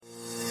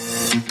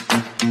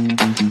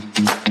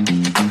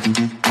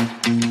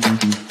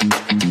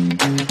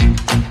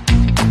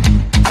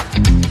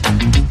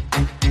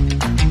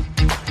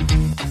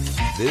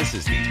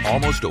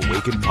Almost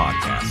Awakened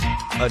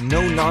podcast, a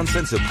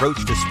no-nonsense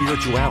approach to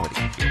spirituality.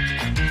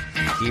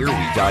 Here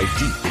we dive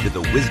deep into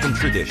the wisdom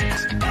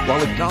traditions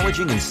while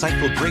acknowledging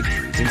insightful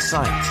breakthroughs in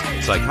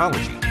science,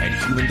 psychology, and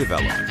human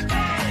development.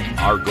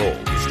 Our goal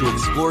is to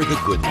explore the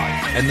good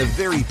life and the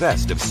very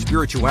best of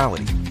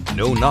spirituality.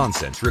 No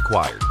nonsense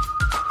required.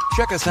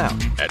 Check us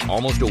out at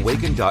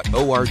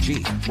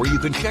almostawakened.org, where you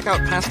can check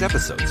out past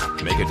episodes,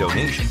 make a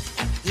donation,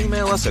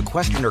 email us a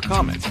question or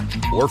comment,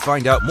 or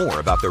find out more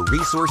about the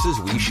resources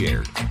we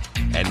shared.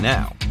 And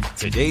now,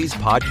 today's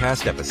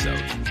podcast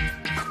episode.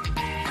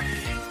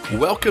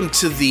 Welcome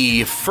to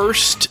the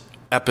first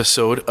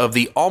episode of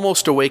the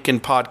Almost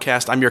Awakened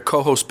podcast. I'm your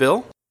co-host,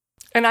 Bill.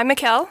 And I'm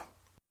Mikkel.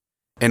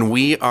 And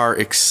we are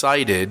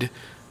excited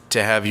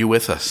to have you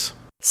with us.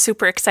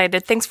 Super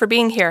excited. Thanks for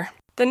being here.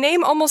 The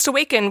name Almost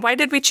Awakened, why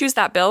did we choose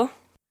that, Bill?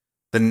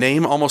 The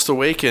name Almost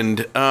Awakened,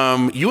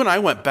 you and I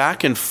went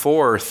back and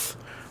forth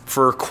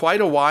for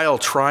quite a while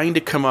trying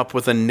to come up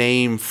with a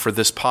name for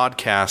this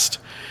podcast.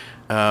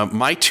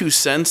 My 2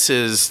 cents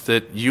is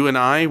that you and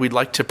I, we'd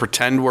like to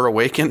pretend we're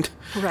awakened.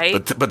 Right.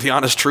 But the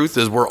honest truth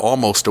is we're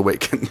almost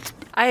awakened.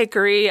 I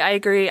agree.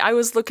 I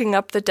was looking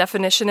up the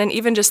definition and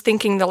even just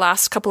thinking the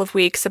last couple of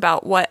weeks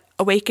about what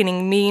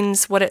awakening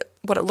means, what it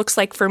looks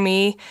like for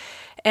me.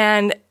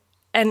 And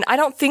I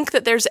don't think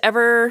that there's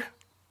ever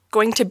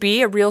going to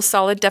be a real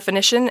solid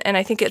definition, and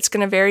I think it's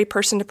going to vary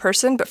person to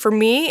person. But for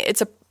me,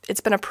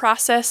 it's been a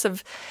process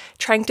of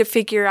trying to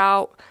figure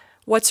out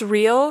what's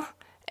real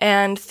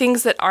and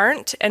things that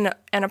aren't, and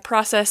a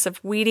process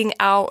of weeding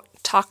out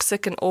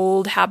toxic and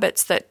old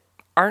habits that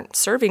aren't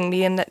serving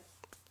me and that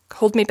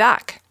hold me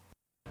back.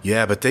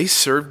 Yeah, but they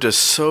served us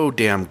so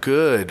damn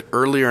good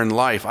earlier in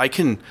life. I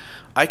can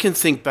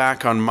think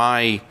back on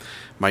my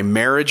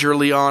marriage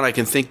early on. I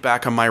can think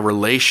back on my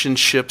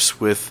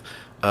relationships with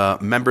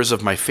members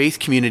of my faith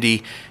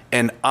community,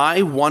 and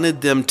I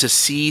wanted them to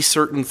see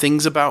certain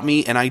things about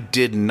me, and I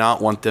did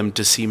not want them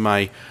to see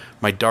my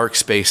dark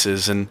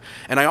spaces. And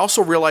I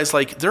also realized,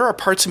 like, there are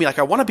parts of me, like,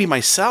 I want to be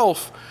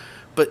myself,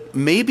 but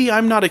maybe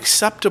I'm not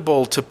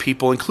acceptable to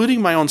people,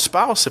 including my own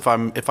spouse, if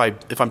I'm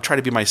trying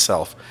to be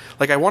myself.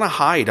 Like, I want to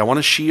hide, I want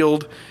to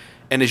shield,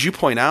 and as you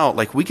point out,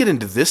 like, we get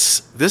into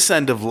this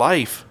end of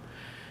life,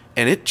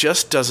 and it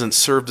just doesn't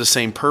serve the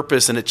same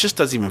purpose, and it just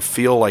doesn't even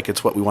feel like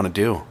it's what we want to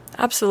do.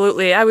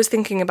 Absolutely. I was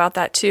thinking about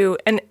that too.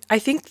 And I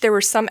think there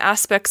were some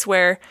aspects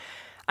where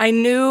I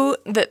knew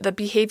that the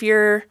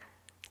behavior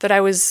that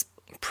I was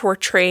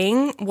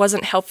portraying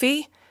wasn't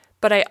healthy,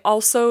 but I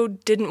also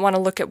didn't want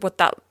to look at what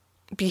that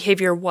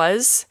behavior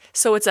was.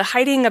 So it's a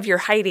hiding of your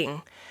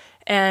hiding.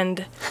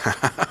 And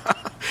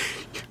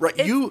right.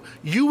 You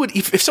would,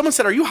 if someone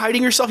said, "Are you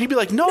hiding yourself?" You'd be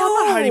like, No,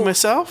 I'm not hiding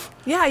myself.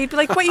 Yeah. You'd be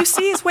like, what you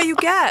see is what you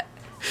get.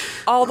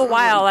 All the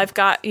while I've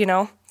got,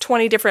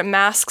 20 different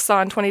masks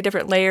on, 20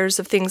 different layers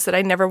of things that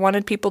I never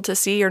wanted people to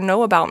see or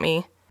know about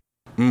me.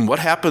 What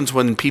happens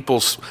when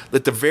people,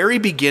 at the very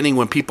beginning,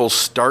 when people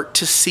start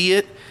to see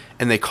it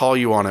and they call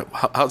you on it?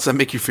 How does that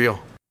make you feel?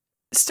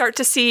 Start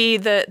to see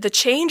the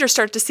change or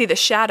start to see the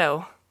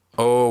shadow?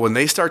 Oh, when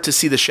they start to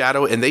see the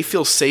shadow and they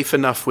feel safe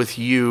enough with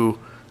you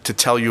to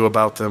tell you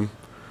about them.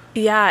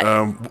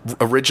 Yeah.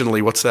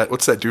 Originally, what's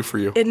that do for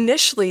you?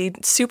 Initially,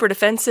 super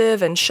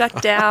defensive and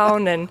shut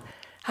down. And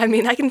I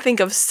mean, I can think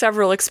of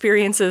several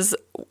experiences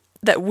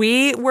that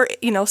we were,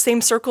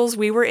 same circles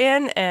we were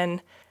in. And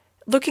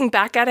looking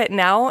back at it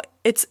now,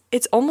 it's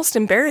almost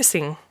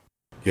embarrassing.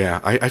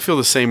 Yeah, I feel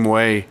the same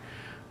way.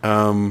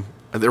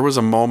 There was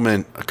a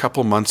moment a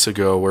couple months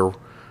ago where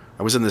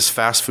I was in this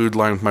fast food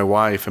line with my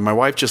wife, and my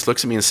wife just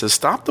looks at me and says,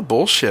 "Stop the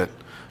bullshit.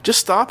 Just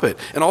stop it."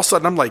 And all of a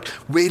sudden I'm like,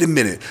 wait a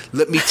minute,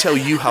 let me tell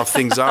you how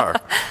things are,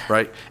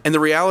 right? And the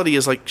reality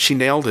is, like, she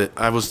nailed it.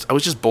 I was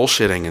just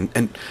bullshitting.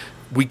 And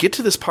we get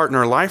to this part in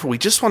our life where we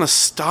just want to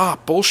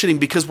stop bullshitting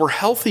because we're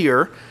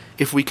healthier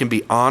if we can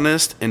be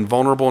honest and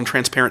vulnerable and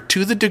transparent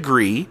to the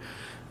degree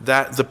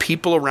that the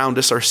people around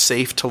us are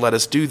safe to let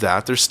us do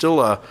that. There's still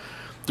a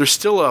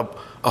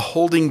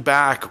holding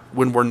back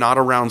when we're not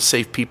around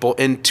safe people.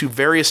 And to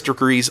various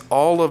degrees,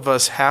 all of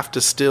us have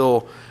to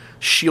still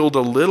shield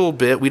a little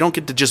bit. We don't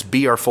get to just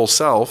be our full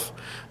self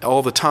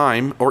all the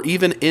time or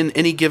even in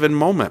any given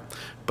moment.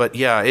 But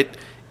yeah,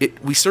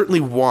 we certainly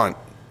want,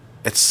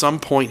 at some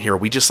point here,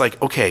 we just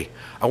like, okay,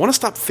 I want to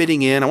stop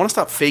fitting in. I want to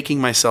stop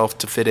faking myself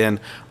to fit in.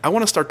 I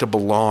want to start to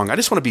belong. I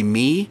just want to be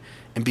me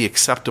and be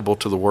acceptable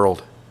to the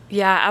world.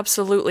 Yeah,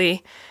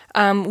 absolutely.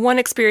 One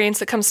experience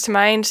that comes to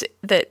mind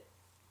that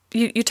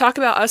you talk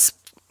about us,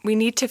 we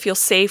need to feel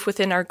safe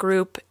within our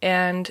group,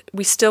 and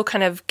we still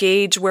kind of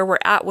gauge where we're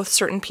at with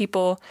certain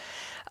people.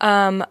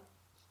 Do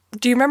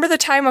you remember the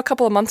time a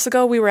couple of months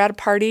ago we were at a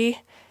party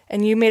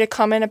and you made a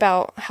comment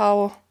about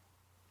how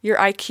your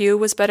IQ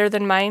was better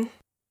than mine?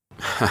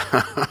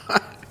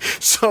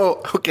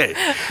 So, okay.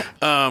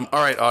 All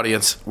right,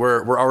 audience,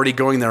 we're already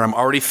going there. I'm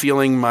already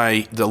feeling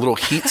the little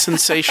heat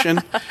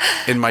sensation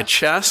in my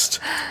chest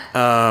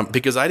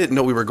because I didn't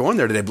know we were going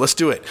there today, but let's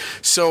do it.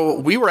 So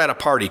we were at a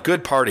party,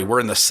 good party. We're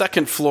in the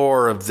second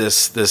floor of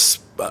this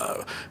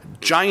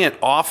giant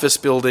office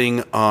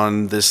building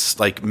on this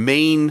like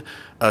main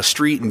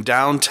street in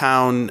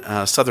downtown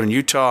southern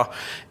Utah,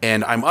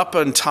 and I'm up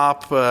on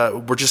top.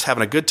 We're just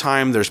having a good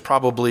time. There's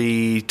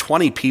probably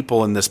 20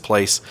 people in this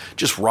place,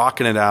 just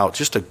rocking it out,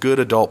 just a good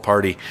adult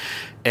party.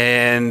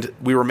 And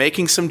we were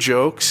making some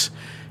jokes,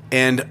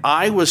 and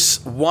I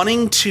was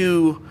wanting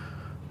to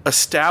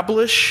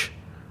establish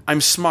I'm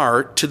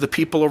smart to the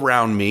people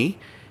around me,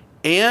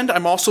 and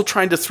I'm also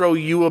trying to throw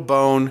you a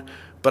bone,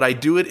 but I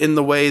do it in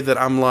the way that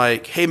I'm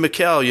like, hey,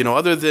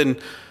 Mikkel,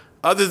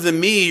 other than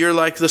me, you're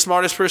like the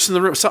smartest person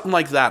in the room. Something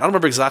like that. I don't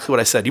remember exactly what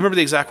I said. Do you remember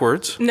the exact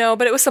words? No,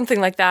 but it was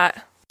something like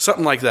that.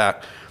 Something like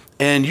that.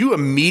 And you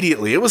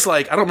immediately, it was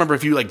like, I don't remember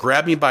if you like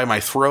grabbed me by my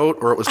throat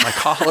or it was my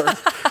collar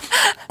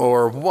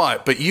or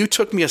what, but you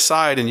took me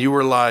aside and you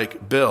were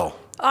like, Bill.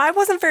 I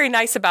wasn't very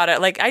nice about it.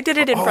 Like, I did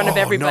it in front of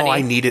everybody. No,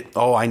 I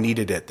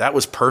needed it. That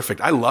was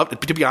perfect. I loved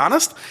it. To be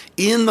honest,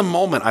 in the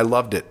moment, I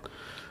loved it.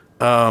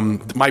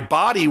 My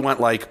body went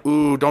like,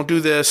 ooh, don't do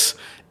this.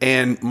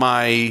 And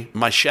my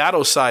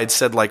shadow side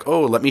said like,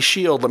 oh, let me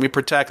shield, let me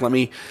protect, let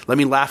me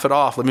laugh it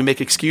off, let me make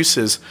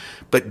excuses.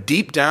 But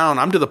deep down,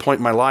 I'm to the point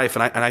in my life,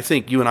 and I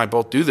think you and I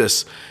both do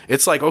this.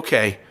 It's like,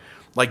 okay,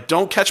 like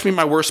don't catch me in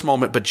my worst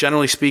moment, but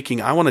generally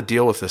speaking, I want to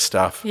deal with this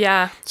stuff.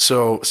 Yeah.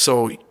 So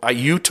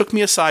you took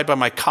me aside by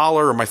my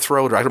collar or my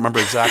throat, or I don't remember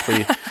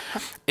exactly,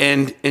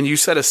 and you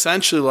said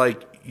essentially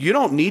like, you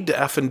don't need to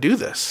effing do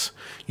this.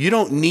 You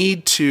don't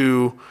need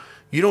to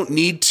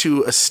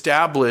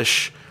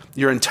establish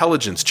your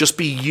intelligence. Just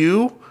be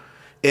you,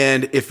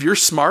 and if you're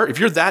smart, if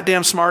you're that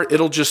damn smart,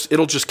 it'll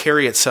just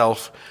carry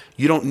itself.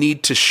 You don't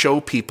need to show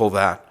people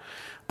that.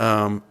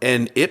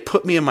 And it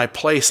put me in my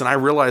place, and I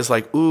realized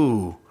like,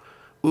 ooh,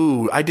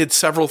 I did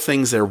several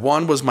things there.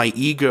 One was my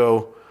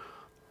ego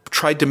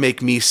tried to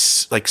make me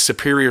like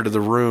superior to the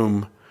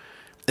room,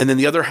 and then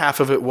the other half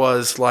of it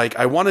was like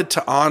I wanted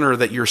to honor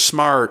that you're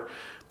smart.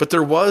 But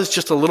there was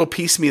just a little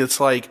piece of me that's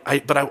like, I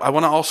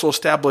want to also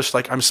establish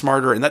like I'm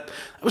smarter, and that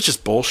was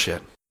just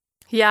bullshit.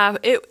 Yeah,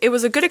 it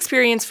was a good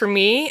experience for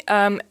me,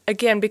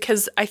 again,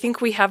 because I think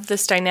we have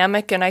this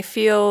dynamic, and I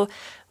feel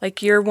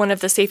like you're one of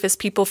the safest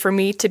people for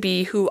me to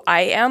be who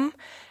I am.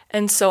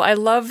 And so I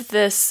love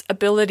this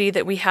ability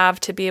that we have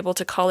to be able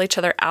to call each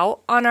other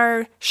out on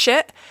our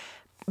shit.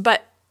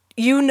 But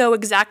you know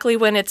exactly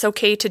when it's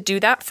okay to do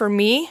that for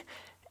me,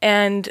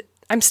 and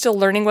I'm still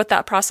learning what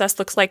that process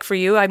looks like for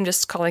you. I'm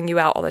just calling you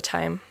out all the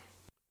time.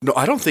 No,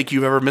 I don't think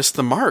you've ever missed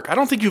the mark. I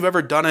don't think you've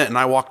ever done it and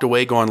I walked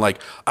away going like,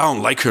 I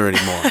don't like her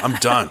anymore. I'm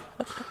done.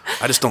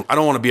 I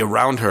don't want to be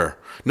around her.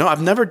 No,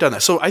 I've never done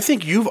that. So I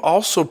think you've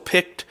also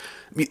picked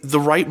the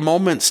right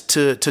moments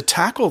to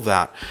tackle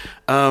that.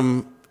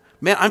 Man,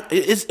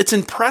 it's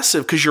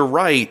impressive because you're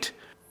right.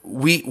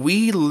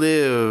 We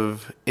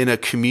live in a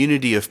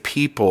community of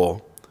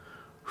people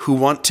who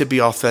want to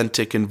be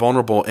authentic and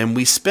vulnerable, and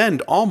we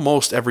spend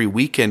almost every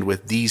weekend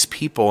with these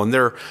people. And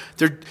they're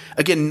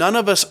again, none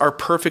of us are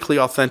perfectly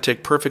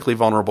authentic, perfectly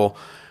vulnerable,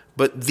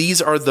 but these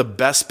are the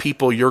best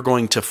people you're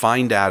going to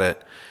find at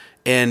it.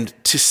 And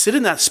to sit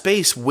in that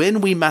space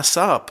when we mess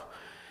up,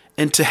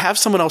 and to have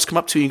someone else come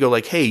up to you and go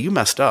like, "Hey, you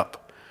messed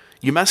up,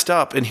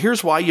 and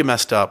here's why you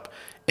messed up,"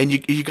 and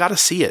you got to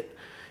see it.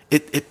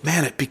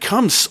 It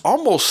becomes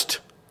almost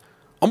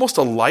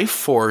a life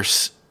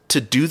force to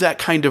do that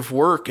kind of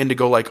work and to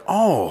go like,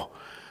 oh,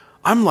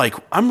 I'm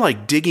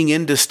like digging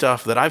into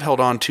stuff that I've held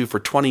on to for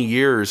 20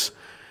 years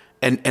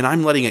and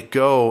I'm letting it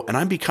go, and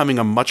I'm becoming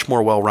a much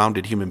more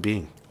well-rounded human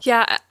being.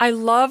 Yeah, I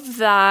love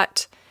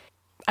that.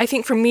 I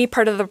think for me,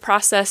 part of the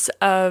process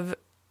of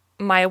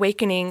my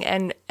awakening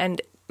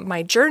and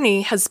my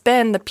journey has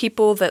been the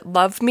people that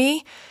love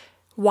me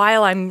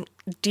while I'm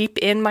deep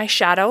in my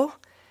shadow,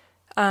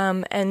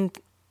 and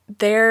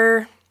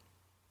their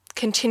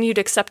continued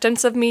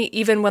acceptance of me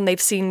even when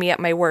they've seen me at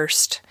my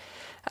worst.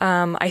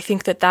 I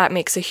think that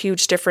makes a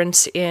huge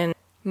difference in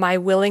my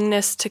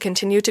willingness to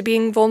continue to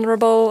being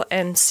vulnerable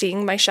and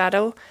seeing my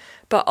shadow,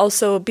 but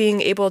also being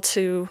able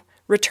to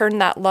return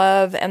that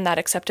love and that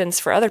acceptance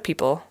for other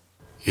people.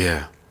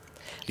 Yeah.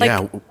 Like,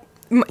 yeah.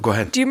 Go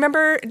ahead. Do you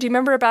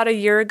remember about a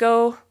year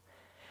ago?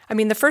 I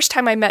mean, the first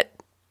time I met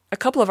a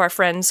couple of our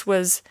friends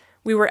was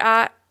we were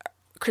at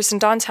Chris and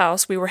Don's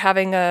house. We were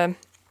having a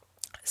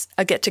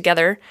get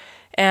together.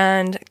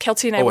 And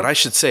Kelsey and I. Oh, and I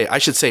should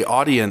say,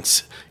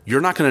 audience, you're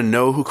not going to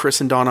know who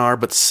Chris and Don are,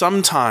 but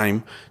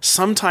sometime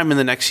in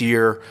the next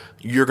year,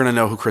 you're going to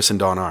know who Chris and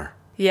Don are.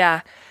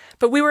 Yeah,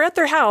 but we were at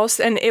their house,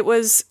 and it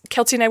was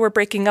Kelsey and I were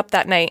breaking up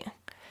that night.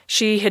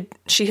 She had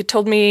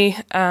told me.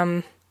 Wait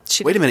a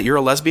minute, you're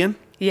a lesbian?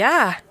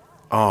 Yeah.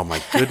 Oh my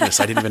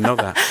goodness, I didn't even know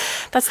that.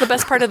 That's the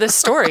best part of this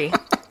story.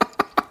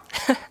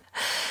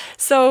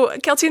 So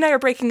Kelsey and I are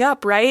breaking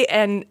up, right?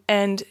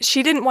 And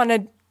she didn't want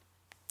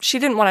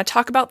to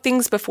talk about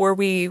things before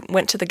we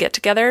went to the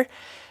get-together,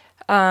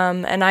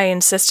 and I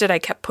insisted. I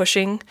kept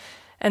pushing,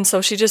 and so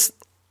she just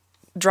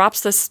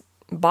drops this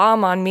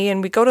bomb on me,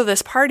 and we go to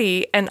this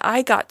party, and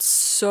I got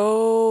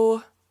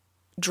so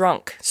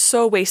drunk,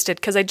 so wasted,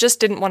 because I just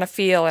didn't want to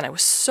feel, and I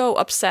was so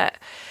upset.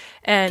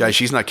 And Guys,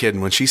 she's not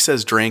kidding. When she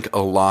says drink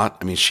a lot,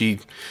 I mean, she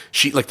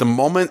like the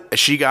moment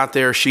she got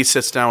there, she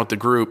sits down with the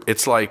group.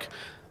 It's like,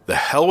 the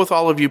hell with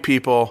all of you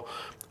people.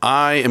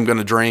 I am going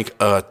to drink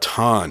a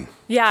ton.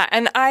 yeah,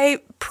 and I,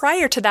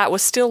 prior to that,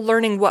 was still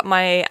learning what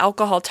my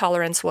alcohol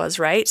tolerance was,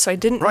 right? So I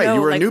didn't know. Right, you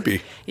were a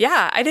newbie.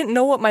 Yeah, I didn't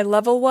know what my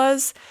level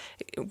was.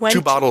 When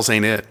 2 bottles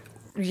ain't it.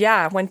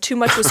 Yeah, when too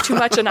much was too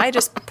much, and I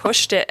just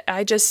pushed it.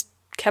 I just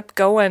kept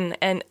going.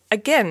 And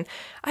again,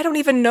 I don't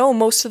even know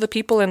most of the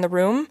people in the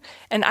room,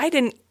 and I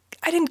didn't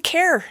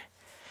care.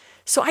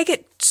 So I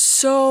get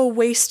so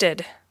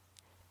wasted.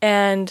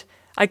 And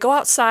I go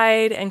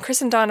outside, and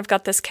Chris and Don have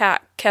got this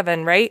cat,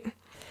 Kevin, right?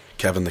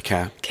 Kevin the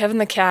cat. Kevin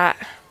the cat.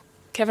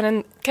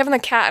 Kevin the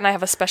cat and I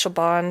have a special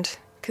bond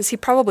because he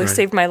probably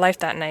saved my life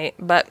that night.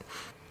 But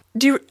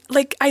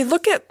I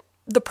look at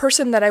the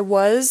person that I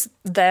was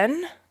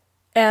then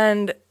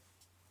and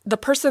the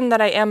person that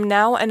I am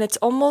now, and it's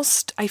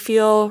almost, I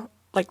feel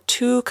like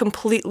 2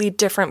 completely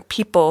different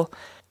people.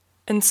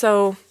 And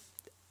so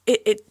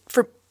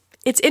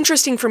it's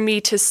interesting for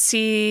me to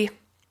see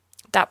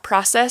that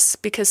process,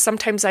 because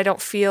sometimes I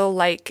don't feel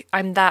like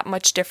I'm that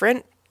much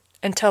different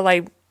until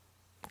I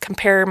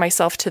compare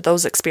myself to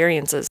those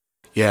experiences.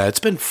 Yeah, it's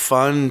been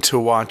fun to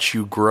watch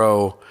you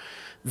grow.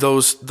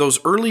 Those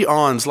early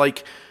ons,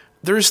 like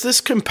there's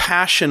this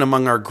compassion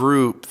among our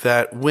group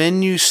that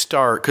when you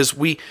start, because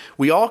we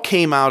all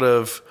came out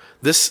of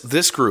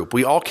this group,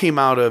 we all came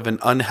out of an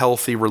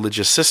unhealthy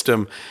religious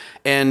system,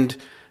 and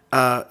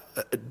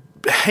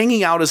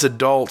hanging out as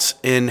adults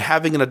and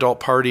having an adult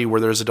party where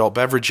there's adult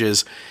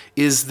beverages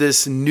is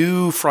this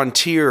new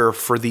frontier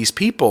for these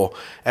people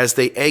as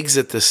they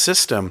exit the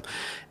system.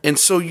 And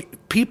so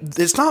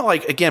it's not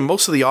like, again,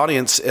 most of the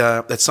audience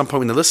at some point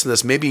when they listen to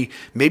this, maybe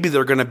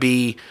they're going to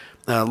be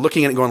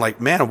looking at it going like,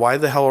 man, why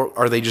the hell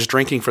are they just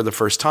drinking for the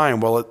first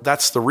time? Well,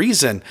 that's the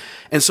reason.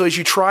 And so as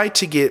you try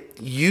to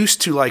get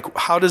used to like,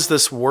 how does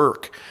this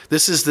work?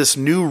 This is this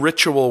new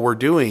ritual we're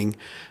doing.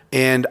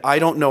 And I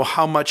don't know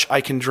how much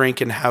I can drink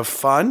and have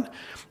fun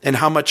and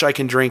how much I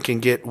can drink and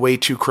get way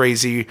too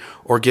crazy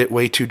or get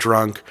way too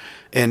drunk.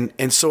 And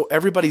so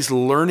everybody's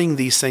learning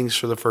these things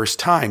for the first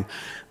time.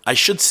 I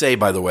should say,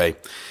 by the way,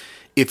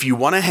 if you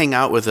want to hang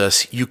out with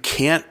us, you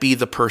can't be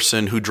the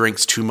person who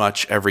drinks too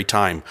much every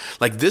time.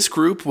 Like this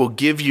group will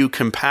give you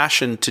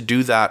compassion to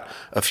do that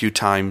a few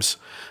times.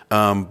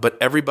 But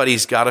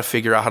everybody's got to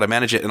figure out how to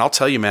manage it. And I'll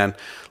tell you, man,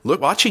 look,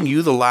 watching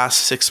you the last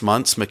 6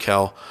 months,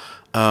 Mikkel,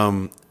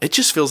 it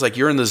just feels like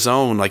you're in the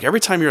zone. Like every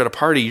time you're at a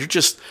party, you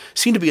just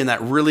seem to be in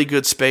that really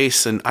good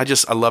space. And I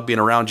love being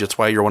around you. It's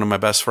why you're one of my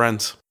best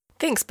friends.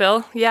 Thanks,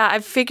 Bill. Yeah,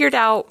 I've figured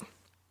out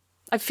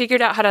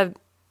how to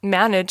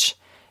manage,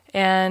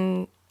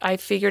 and I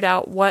figured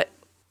out what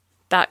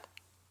that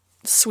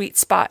sweet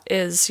spot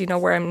is,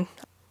 where I'm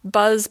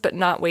buzzed but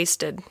not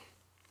wasted.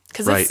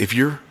 Because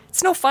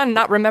it's no fun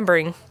not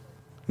remembering.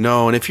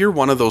 No, and if you're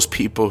one of those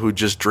people who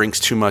just drinks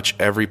too much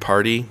every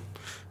party,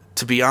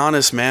 to be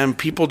honest, man,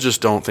 people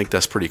just don't think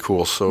that's pretty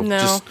cool. So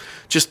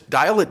just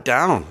dial it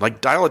down.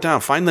 Like dial it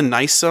down. Find the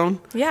nice zone.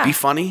 Yeah. Be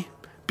funny.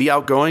 Be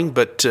outgoing.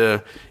 But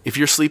if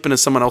you're sleeping in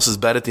someone else's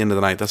bed at the end of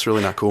the night, that's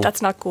really not cool.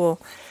 That's not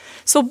cool.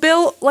 So,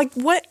 Bill, like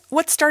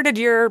what started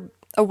your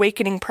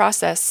awakening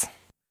process?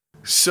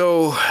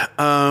 So,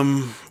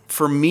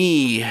 for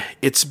me,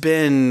 it's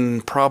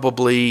been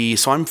probably,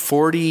 so I'm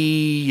 40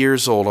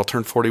 years old. I'll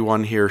turn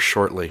 41 here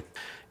shortly.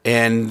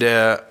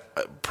 And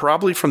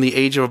probably from the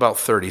age of about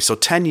 30. So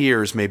 10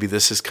 years, maybe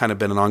this has kind of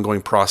been an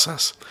ongoing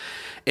process.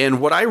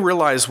 And what I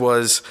realized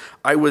was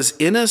I was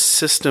in a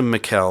system,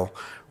 Mikkel,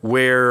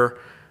 where,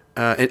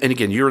 and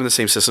again, you're in the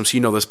same system, so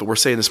you know this, but we're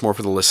saying this more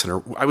for the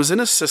listener. I was in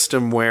a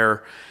system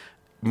where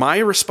my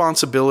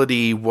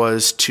responsibility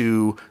was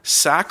to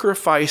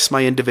sacrifice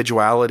my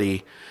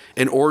individuality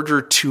in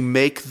order to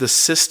make the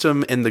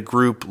system and the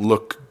group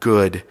look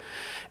good.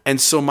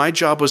 And so my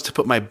job was to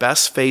put my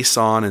best face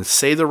on and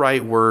say the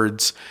right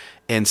words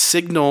and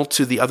signal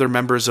to the other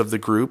members of the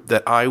group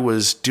that I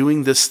was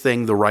doing this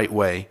thing the right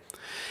way.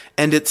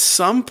 And at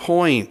some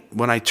point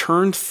when I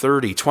turned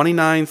 30,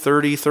 29,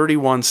 30,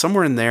 31,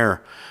 somewhere in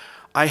there,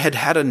 I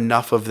had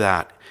enough of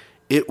that.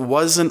 It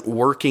wasn't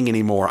working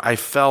anymore. I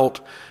felt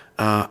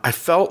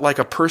like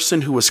a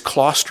person who was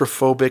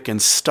claustrophobic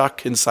and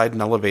stuck inside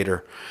an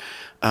elevator.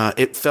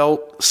 It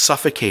felt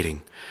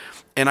suffocating.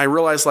 And I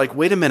realized, like,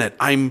 wait a minute,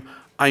 I'm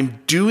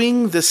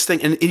doing this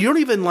thing. And you don't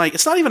even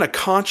it's not even a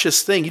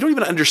conscious thing. You don't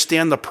even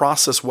understand the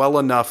process well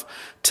enough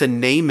to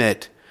name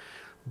it.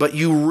 But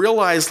you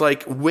realize,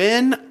 like,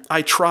 when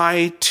I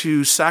try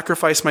to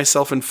sacrifice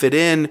myself and fit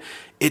in,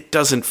 it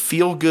doesn't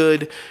feel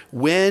good.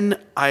 When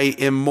I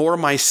am more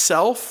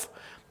myself,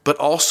 but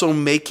also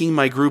making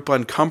my group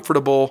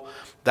uncomfortable,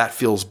 that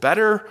feels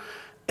better.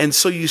 And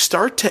so you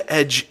start to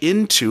edge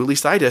into, at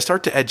least I did,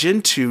 start to edge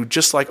into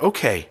just like,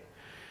 okay,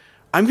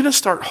 I'm going to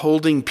start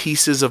holding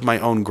pieces of my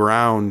own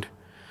ground.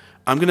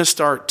 I'm going to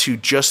start to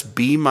just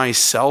be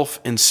myself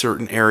in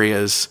certain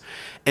areas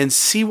and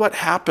see what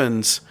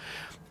happens.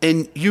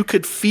 And you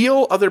could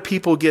feel other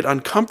people get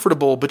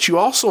uncomfortable, but you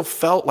also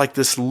felt like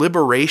this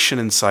liberation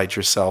inside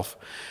yourself.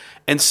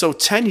 And so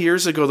 10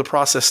 years ago, the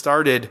process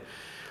started,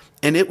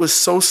 and it was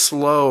so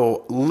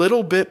slow,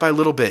 little bit by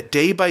little bit,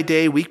 day by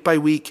day, week by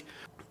week.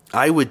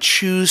 I would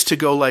choose to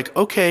go like,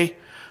 okay,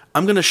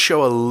 I'm going to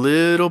show a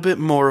little bit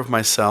more of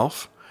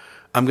myself.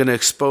 I'm going to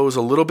expose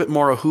a little bit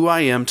more of who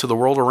I am to the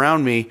world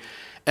around me.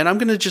 And I'm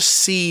going to just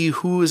see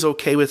who is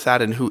okay with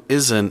that and who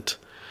isn't.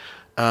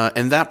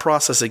 And that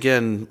process,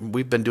 again,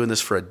 we've been doing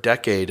this for a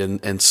decade.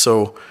 And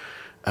so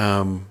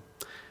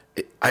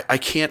I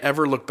can't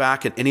ever look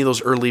back at any of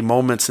those early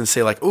moments and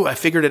say like, oh, I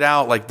figured it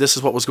out. Like this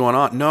is what was going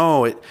on.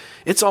 No,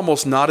 it's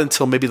almost not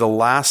until maybe the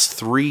last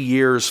 3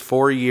 years,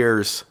 4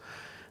 years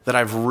that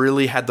I've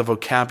really had the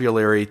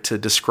vocabulary to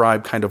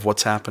describe kind of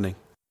what's happening.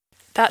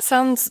 That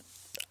sounds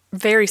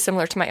very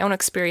similar to my own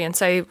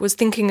experience. I was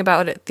thinking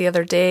about it the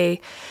other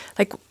day.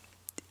 Like,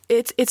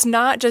 it's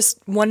not just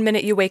 1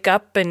 minute you wake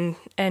up and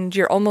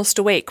you're almost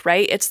awake,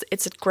 right?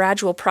 It's a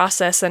gradual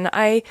process. And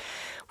I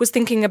was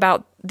thinking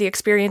about the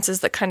experiences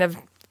that kind of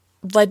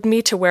led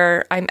me to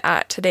where I'm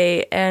at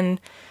today.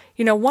 And,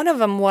 one of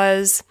them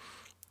was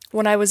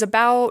when I was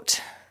about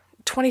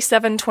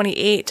 27,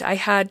 28, I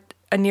had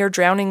a near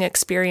drowning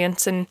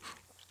experience. And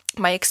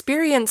my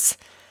experience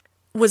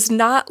was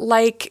not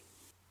like,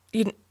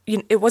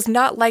 it was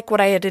not like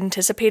what I had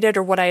anticipated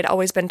or what I had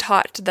always been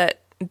taught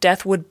that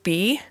death would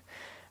be.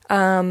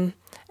 And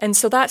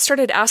so that I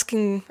started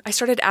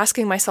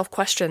asking myself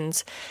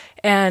questions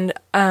and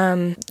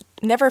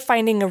never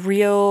finding a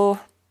real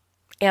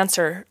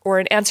answer or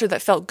an answer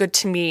that felt good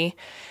to me.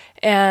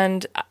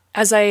 And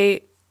as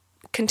I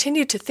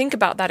continued to think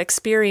about that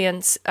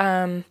experience,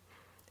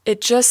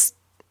 it just,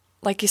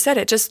 like you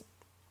said,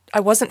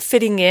 I wasn't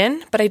fitting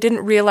in, but I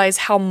didn't realize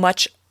how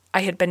much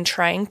I had been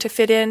trying to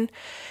fit in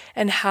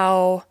and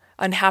how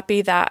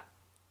unhappy that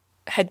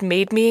had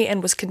made me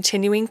and was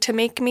continuing to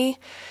make me.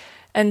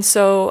 And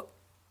so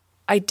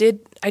I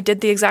did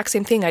the exact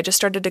same thing. I just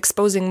started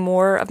exposing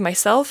more of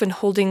myself and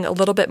holding a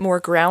little bit more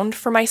ground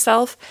for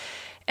myself.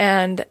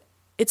 And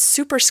it's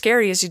super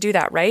scary as you do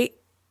that, right?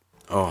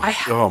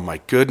 Oh my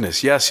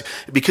goodness. Yes.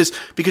 Because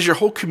your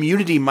whole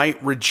community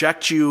might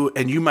reject you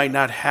and you might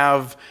not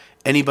have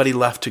anybody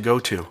left to go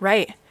to.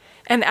 Right.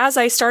 And as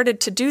I started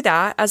to do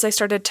that, as I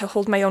started to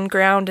hold my own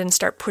ground and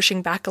start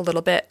pushing back a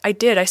little bit,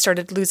 I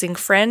started losing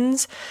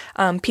friends.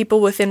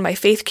 People within my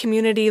faith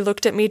community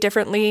looked at me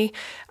differently.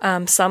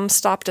 Some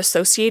stopped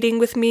associating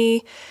with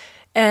me.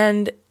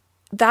 And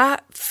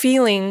that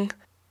feeling,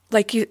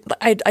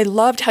 I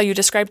loved how you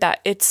described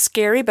that. It's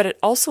scary, but it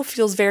also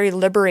feels very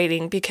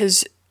liberating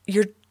because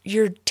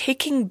you're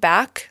taking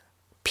back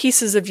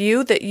pieces of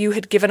you that you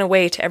had given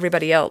away to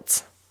everybody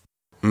else.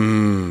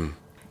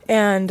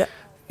 And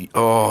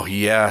oh,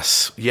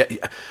 yes. Yeah.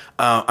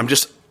 I'm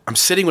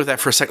sitting with that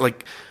for a second.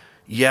 Like,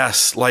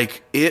 yes,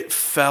 like it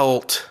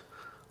felt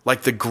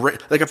like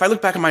if I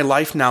look back at my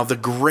life now, the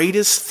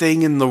greatest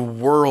thing in the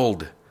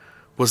world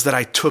was that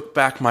I took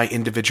back my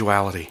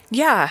individuality.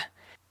 Yeah.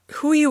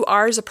 Who you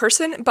are as a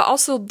person, but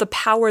also the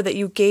power that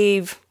you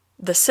gave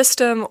the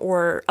system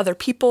or other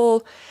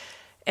people.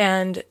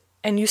 And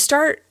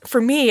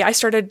I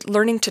started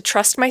learning to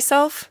trust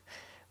myself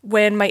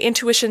when my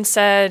intuition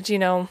said,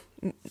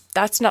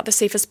 that's not the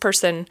safest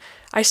person.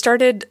 I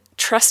started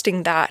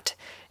trusting that,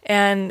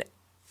 and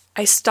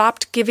I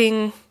stopped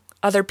giving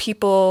other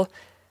people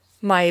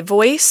my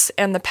voice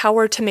and the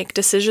power to make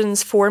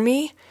decisions for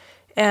me.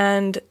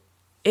 And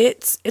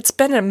it's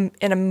been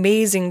an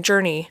amazing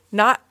journey.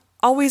 Not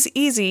always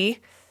easy,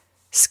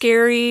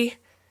 scary,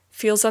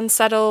 feels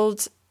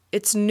unsettled,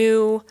 it's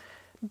new,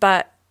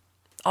 but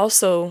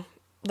also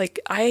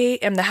I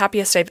am the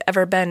happiest I've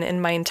ever been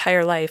in my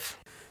entire life.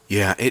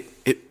 Yeah,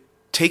 it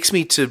takes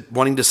me to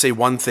wanting to say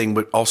one thing,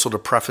 but also to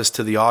preface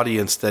to the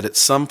audience that at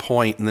some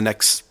point in the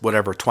next,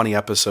 20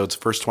 episodes,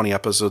 first 20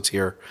 episodes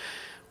here,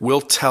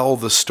 we'll tell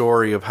the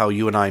story of how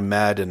you and I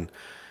met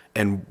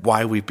and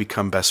why we've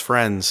become best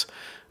friends.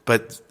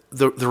 But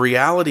the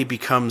reality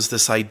becomes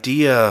this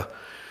idea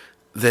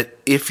that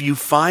if you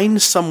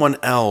find someone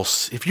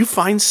else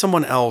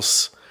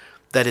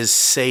that is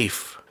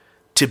safe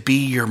to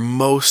be your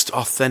most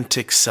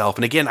authentic self,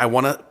 and again, I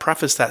want to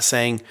preface that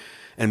saying,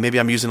 and maybe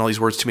I'm using all these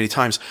words too many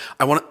times,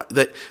 I want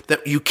that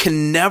you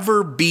can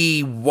never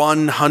be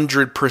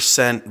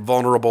 100%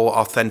 vulnerable,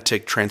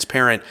 authentic,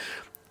 transparent.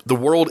 The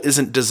world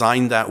isn't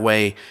designed that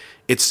way.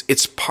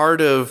 It's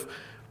part of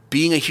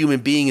being a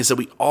human being is that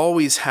we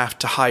always have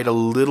to hide a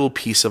little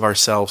piece of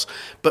ourselves.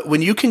 But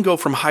when you can go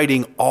from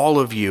hiding all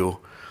of you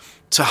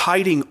to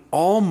hiding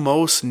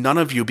almost none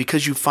of you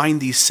because you find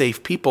these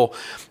safe people,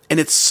 and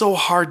it's so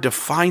hard to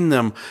find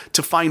them,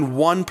 to find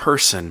one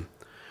person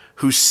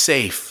who's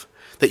safe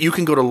that you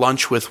can go to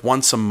lunch with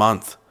once a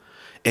month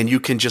and you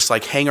can just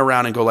hang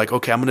around and go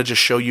okay, I'm going to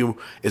just show you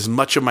as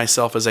much of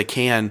myself as I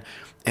can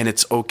and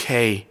it's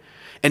okay.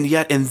 And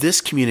yet in this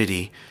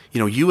community,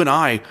 you and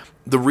I,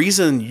 the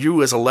reason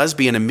you as a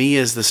lesbian and me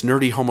as this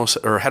nerdy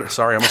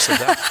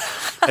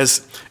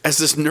as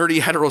this nerdy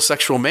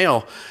heterosexual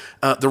male,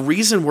 the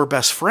reason we're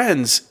best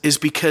friends is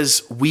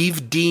because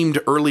we've deemed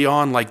early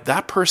on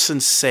that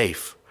person's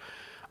safe.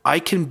 I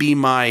can be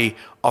my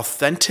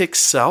authentic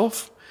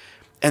self,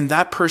 and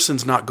that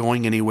person's not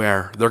going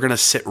anywhere. They're going to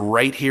sit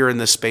right here in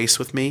this space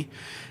with me.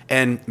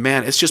 And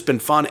man, it's just been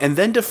fun. And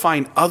then to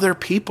find other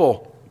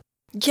people.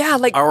 Yeah,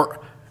 like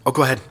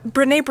go ahead.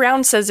 Brene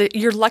Brown says that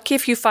you're lucky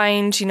if you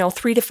find,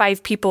 3 to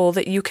 5 people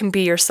that you can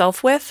be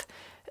yourself with.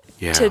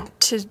 Yeah.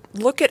 To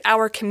look at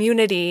our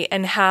community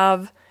and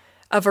have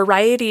a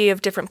variety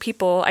of different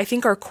people. I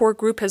think our core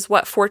group is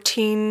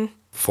 14?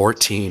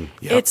 14.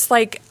 Yep. It's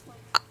like,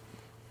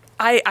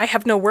 I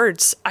have no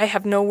words. I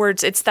have no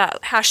words. It's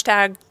that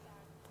hashtag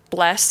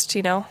blessed,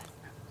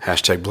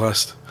 Hashtag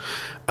blessed.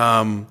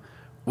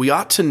 We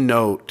ought to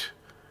note,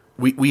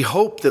 we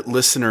hope that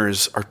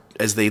listeners are,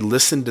 as they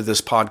listen to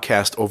this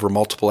podcast over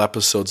multiple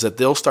episodes, that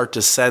they'll start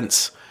to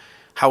sense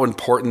how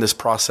important this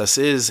process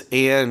is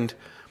and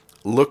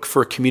look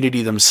for a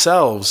community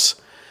themselves.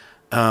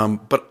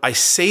 But I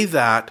say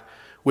that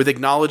with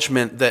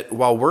acknowledgement that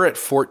while we're at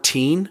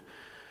 14,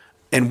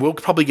 and we'll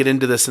probably get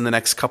into this in the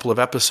next couple of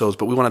episodes,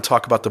 but we want to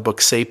talk about the book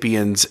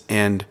Sapiens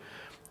and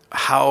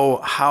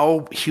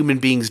how human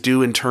beings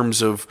do in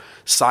terms of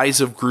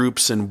size of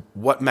groups and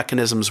what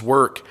mechanisms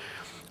work.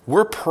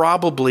 We're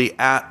probably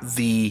at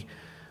the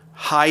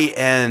high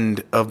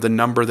end of the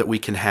number that we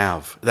can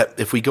have. That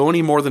if we go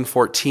any more than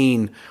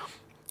 14,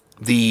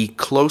 the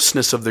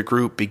closeness of the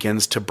group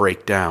begins to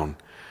break down.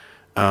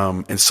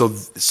 And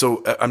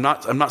so I'm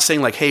not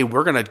saying like, hey,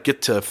 we're going to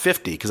get to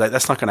 50, because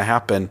that's not going to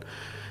happen.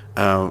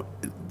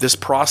 This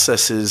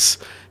process is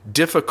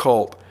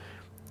difficult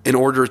in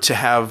order to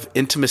have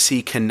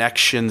intimacy,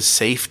 connection,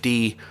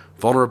 safety,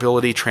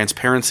 vulnerability,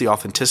 transparency,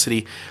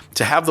 authenticity.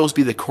 To have those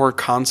be the core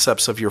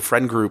concepts of your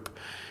friend group,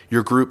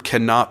 your group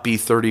cannot be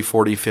 30,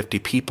 40, 50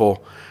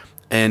 people.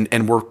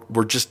 And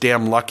we're just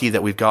damn lucky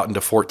that we've gotten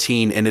to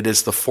 14, and it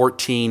is the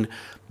 14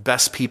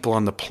 best people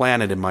on the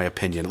planet, in my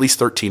opinion. At least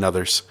 13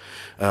 others.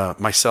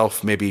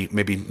 Myself, maybe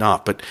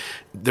not. But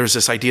there's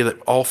this idea that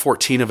all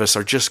 14 of us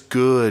are just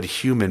good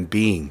human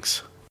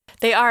beings.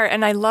 They are,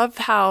 and I love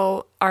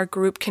how our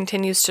group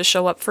continues to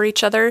show up for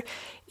each other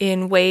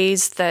in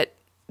ways that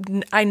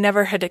I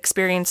never had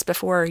experienced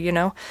before,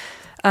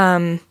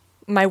 My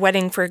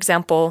wedding, for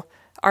example,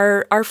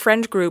 our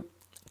friend group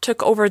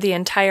took over the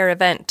entire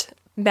event,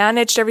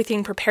 managed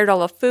everything, prepared all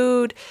the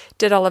food,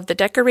 did all of the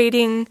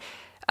decorating,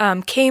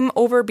 came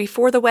over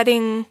before the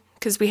wedding,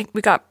 because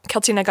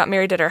Kelsey and I got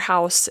married at our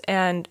house,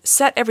 and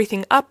set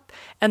everything up,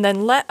 and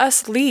then let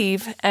us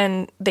leave,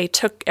 and they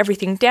took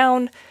everything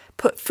down,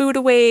 put food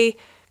away,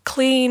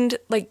 cleaned.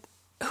 Like,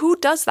 who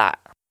does that?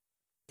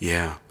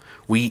 Yeah.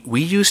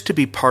 We used to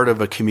be part of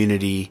a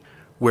community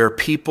where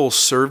people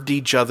served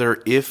each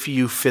other if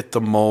you fit the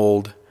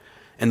mold.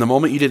 And the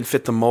moment you didn't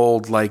fit the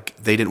mold, like,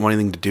 they didn't want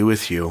anything to do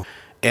with you.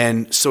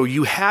 And so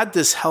you had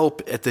this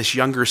help at this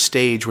younger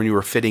stage when you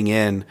were fitting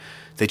in.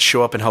 They'd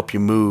show up and help you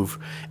move.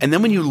 And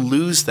then when you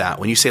lose that,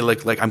 when you say,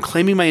 like I'm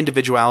claiming my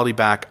individuality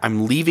back,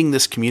 I'm leaving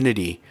this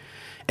community,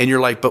 and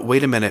you're like, but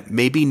wait a minute,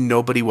 maybe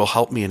nobody will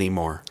help me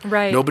anymore.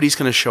 Right. Nobody's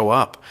going to show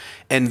up.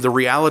 And the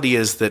reality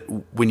is that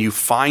when you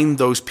find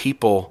those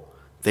people,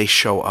 they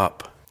show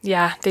up.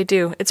 Yeah, they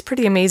do. It's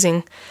pretty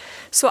amazing.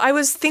 So I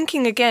was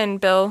thinking again,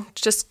 Bill,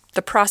 just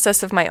the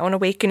process of my own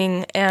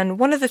awakening. And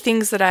one of the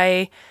things that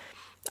I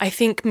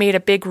think made a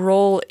big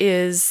role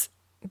is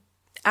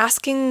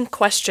asking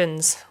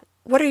questions.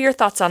 What are your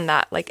thoughts on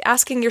that? Like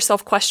asking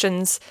yourself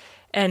questions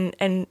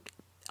and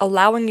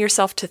allowing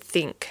yourself to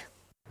think.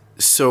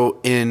 So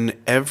in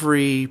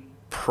every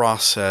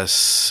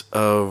process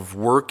of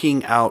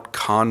working out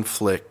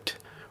conflict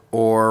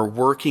or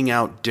working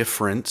out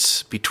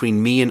difference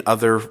between me and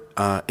other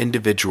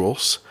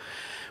individuals,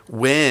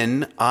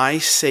 when I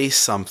say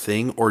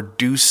something or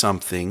do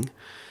something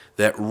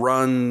that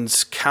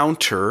runs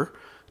counter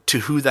to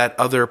who that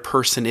other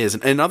person is.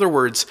 In other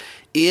words,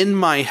 in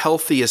my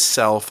healthiest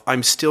self,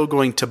 I'm still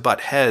going to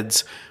butt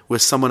heads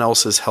with someone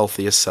else's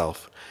healthiest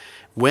self.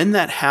 When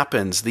that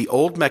happens, the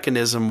old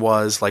mechanism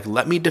was like,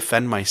 let me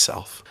defend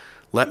myself.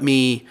 Let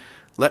me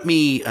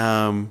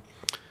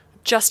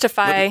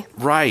justify.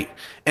 Right.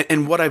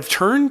 And what I've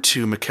turned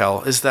to,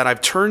 Mikkel, is that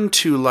I've turned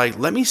to like,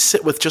 let me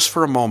sit with just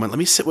for a moment. Let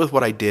me sit with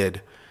what I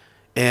did.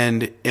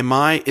 And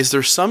is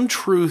there some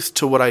truth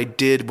to what I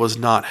did was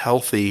not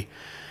healthy?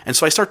 And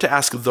so I start to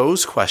ask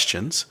those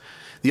questions.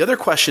 The other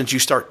questions you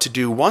start to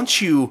do once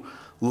you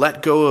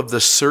let go of the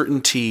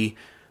certainty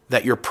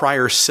that your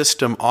prior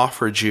system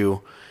offered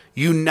you,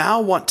 you now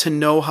want to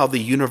know how the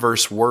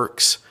universe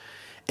works.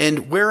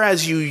 And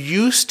whereas you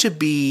used to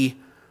be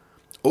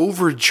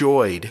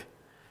overjoyed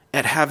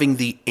at having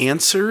the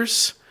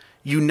answers,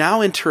 you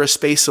now enter a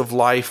space of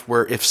life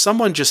where if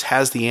someone just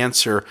has the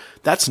answer,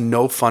 that's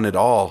no fun at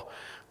all.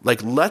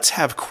 Like, let's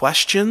have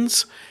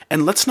questions,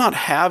 and let's not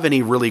have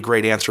any really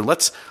great answer.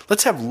 Let's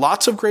have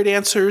lots of great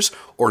answers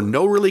or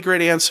no really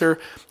great answer,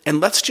 and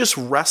let's just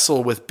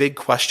wrestle with big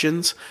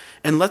questions,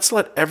 and let's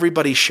let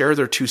everybody share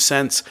their 2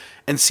 cents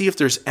and see if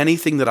there's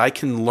anything that I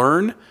can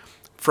learn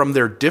from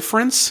their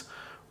difference,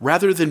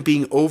 rather than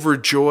being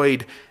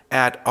overjoyed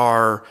at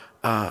our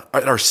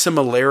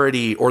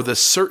similarity or the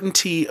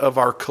certainty of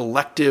our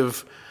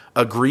collective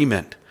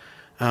agreement.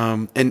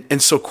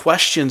 And so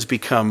questions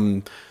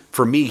become,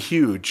 for me,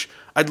 huge.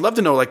 I'd love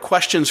to know, like,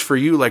 questions for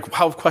you, like,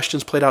 how have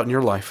questions played out in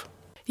your life?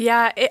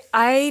 Yeah,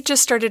 I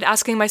just started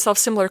asking myself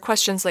similar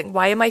questions like,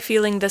 why am I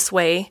feeling this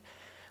way?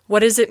 What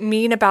does it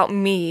mean about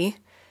me?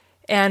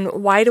 And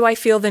why do I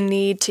feel the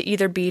need to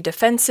either be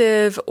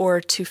defensive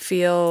or to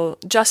feel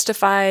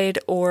justified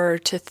or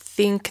to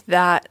think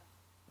that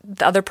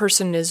the other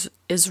person is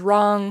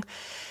wrong?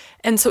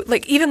 And so,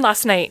 like, even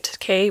last night,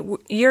 okay,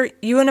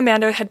 you and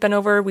Amanda had been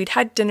over, we'd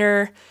had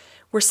dinner,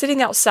 we're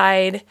sitting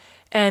outside,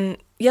 and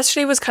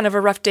yesterday was kind of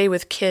a rough day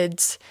with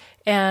kids,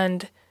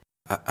 and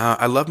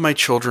I love my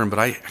children, but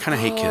I kind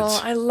of hate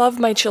kids. I love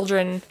my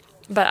children,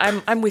 but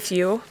I'm with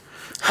you.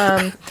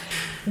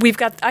 We've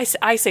got.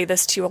 I say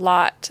this to you a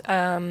lot.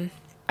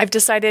 I've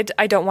decided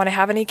I don't want to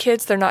have any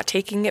kids. They're not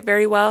taking it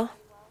very well.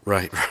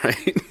 Right.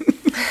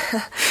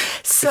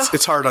 So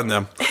it's hard on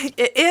them.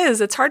 It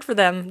is. It's hard for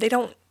them. They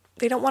don't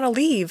want to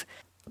leave.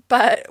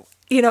 But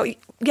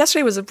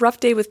yesterday was a rough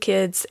day with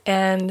kids,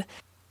 and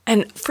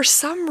for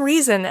some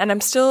reason, and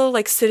I'm still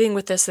like sitting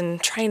with this and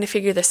trying to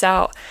figure this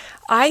out.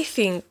 I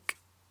think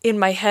in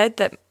my head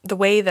that the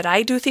way that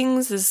I do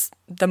things is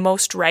the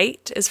most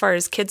right as far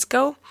as kids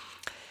go.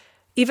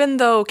 Even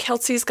though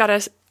Kelsey's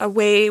got a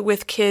way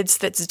with kids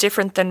that's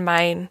different than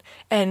mine,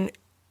 and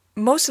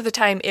most of the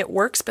time it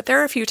works, but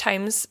there are a few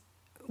times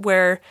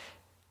where,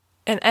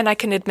 and I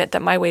can admit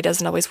that my way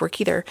doesn't always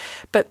work either,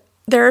 but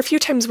there are a few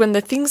times when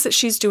the things that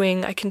she's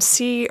doing I can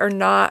see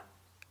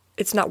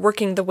it's not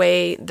working the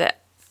way that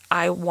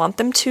I want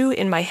them to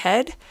in my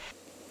head.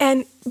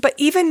 But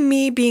even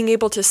me being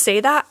able to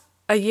say that,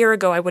 a year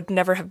ago, I would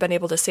never have been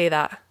able to say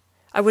that.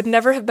 I would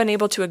never have been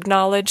able to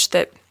acknowledge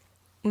that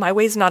my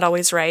way's not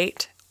always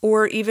right,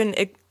 or even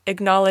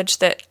acknowledge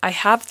that I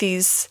have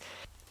these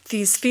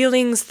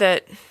feelings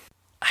that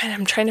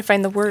I'm trying to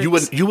find the words. You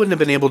wouldn't have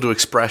been able to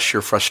express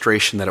your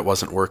frustration that it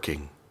wasn't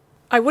working.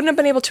 I wouldn't have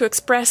been able to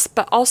express,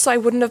 but also I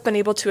wouldn't have been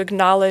able to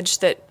acknowledge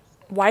that,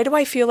 why do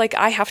I feel like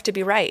I have to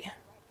be right?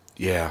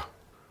 Yeah.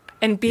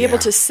 And be able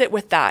to sit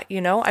with that,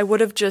 I would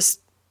have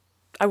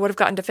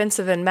gotten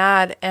defensive and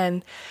mad,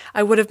 and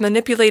I would have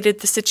manipulated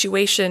the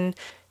situation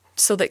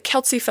so that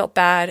Kelsey felt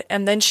bad,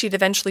 and then she'd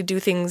eventually do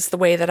things the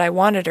way that I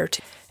wanted her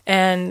to.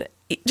 And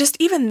just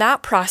even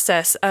that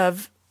process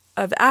of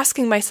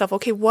asking myself,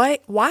 okay, why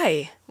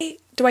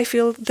do I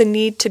feel the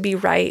need to be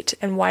right?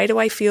 And why do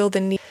I feel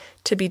the need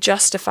to be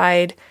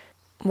justified?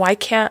 Why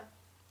can't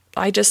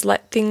I just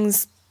let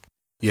things...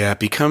 Yeah, it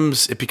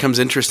becomes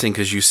interesting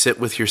because you sit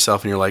with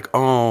yourself and you're like,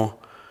 oh,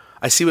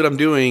 I see what I'm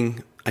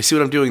doing.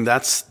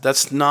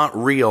 That's not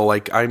real.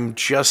 Like,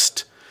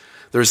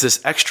 there's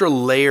this extra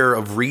layer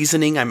of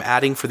reasoning I'm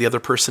adding for the other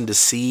person to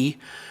see,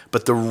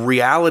 but the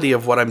reality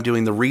of what I'm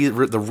doing, the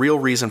real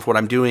reason for what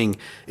I'm doing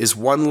is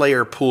one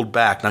layer pulled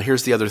back. Now,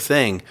 here's the other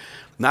thing.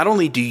 Not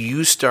only do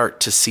you start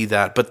to see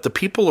that, but the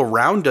people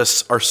around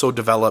us are so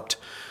developed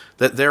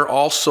that they're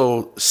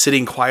also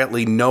sitting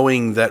quietly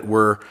knowing that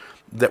we're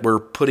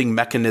putting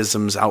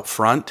mechanisms out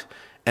front,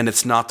 and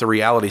it's not the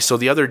reality. So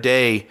the other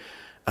day,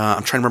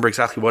 I'm trying to remember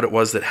exactly what it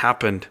was that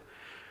happened.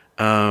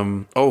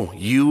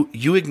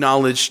 You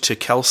acknowledged to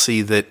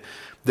Kelsey that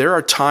there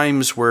are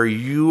times where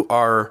you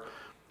are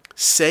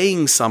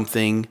saying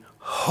something,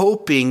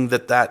 hoping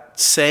that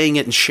saying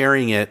it and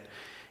sharing it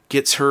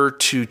gets her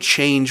to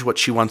change what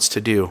she wants to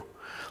do.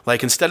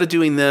 Like, instead of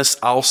doing this,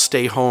 I'll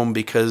stay home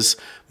because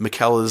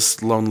Mikkel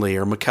is lonely,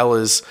 or Mikkel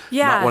is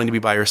not wanting to be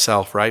by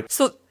herself, right?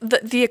 So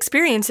the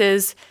experience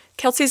is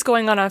Kelsey's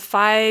going on a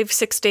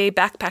 5-6 day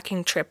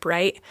backpacking trip,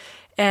 right?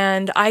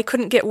 And I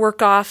couldn't get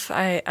work off.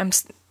 I'm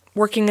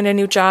working in a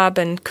new job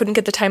and couldn't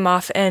get the time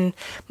off. And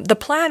the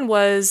plan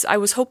was, I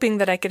was hoping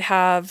that I could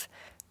have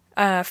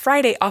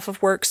Friday off of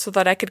work so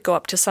that I could go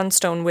up to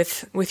Sunstone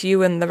with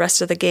you and the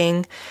rest of the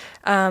gang.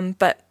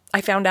 But I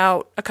found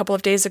out a couple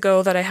of days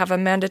ago that I have a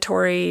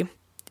mandatory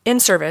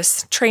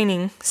in-service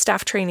training,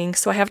 staff training.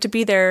 So I have to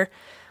be there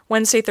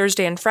Wednesday,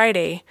 Thursday, and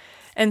Friday.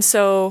 And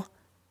so,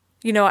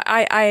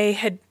 I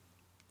had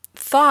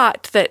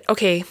thought that,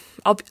 okay,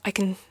 I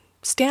can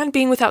stand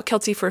being without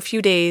Kelsey for a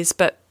few days,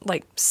 but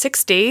like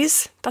 6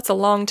 days, that's a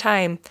long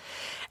time.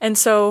 And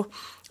so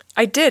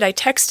I did. I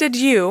texted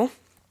you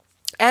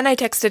and I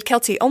texted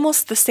Kelsey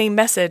almost the same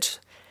message.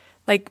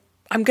 Like,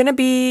 I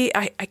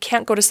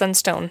can't go to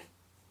Sunstone.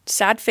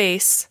 Sad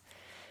face.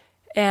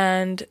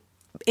 And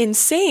in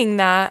saying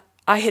that,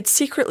 I had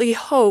secretly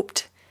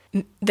hoped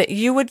that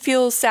you would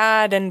feel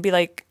sad and be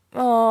like,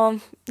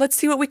 oh, let's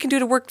see what we can do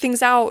to work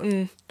things out,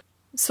 and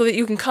so that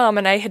you can come.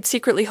 And I had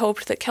secretly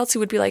hoped that Kelsey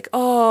would be like,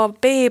 oh,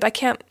 babe, I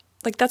can't,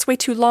 like, that's way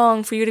too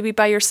long for you to be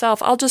by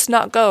yourself. I'll just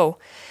not go.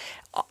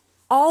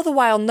 All the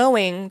while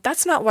knowing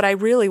that's not what I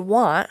really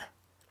want.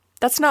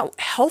 That's not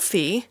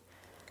healthy.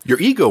 Your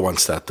ego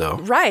wants that, though.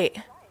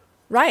 Right.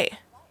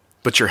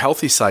 But your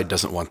healthy side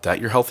doesn't want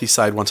that. Your healthy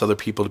side wants other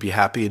people to be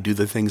happy and do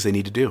the things they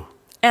need to do.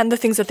 And the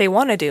things that they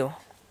want to do.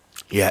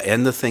 Yeah,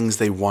 and the things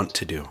they want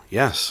to do.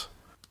 Yes.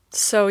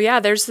 So, yeah,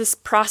 there's this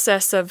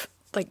process of,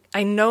 like,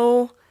 I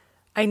know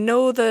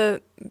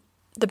the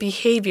the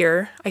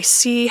behavior. I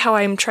see how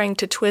I'm trying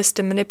to twist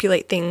and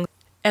manipulate things,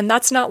 and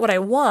that's not what I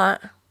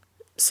want.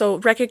 So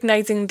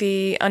recognizing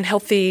the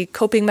unhealthy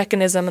coping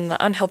mechanism and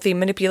the unhealthy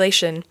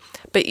manipulation.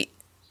 But,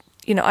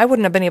 I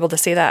wouldn't have been able to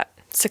say that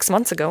 6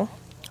 months ago.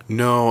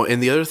 No,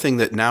 and the other thing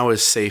that now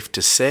is safe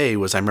to say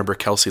was I remember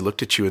Kelsey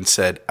looked at you and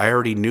said, I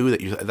already knew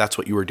that's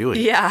what you were doing.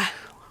 Yeah.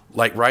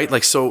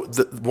 Right? So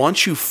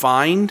once you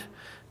find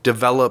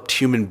developed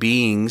human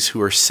beings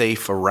who are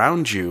safe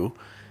around you,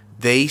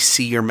 they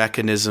see your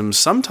mechanisms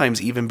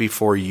sometimes even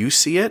before you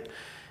see it.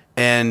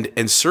 And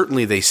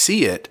certainly they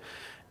see it.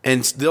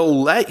 And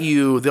they'll let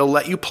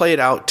you play it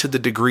out to the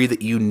degree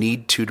that you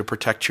need to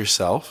protect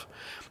yourself.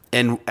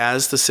 And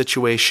as the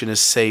situation is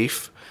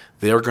safe,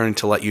 they're going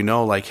to let you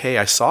know, like, hey,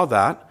 I saw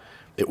that.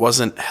 It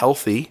wasn't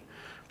healthy.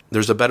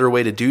 There's a better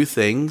way to do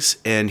things.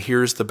 And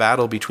here's the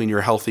battle between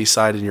your healthy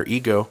side and your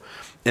ego.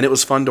 And it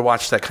was fun to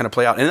watch that kind of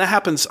play out. And that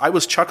happens. I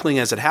was chuckling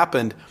as it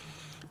happened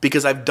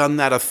because I've done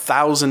that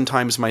 1,000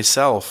 times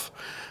myself.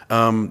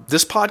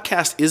 This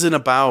podcast isn't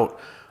about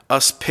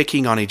us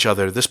picking on each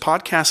other. This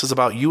podcast is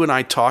about you and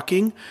I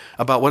talking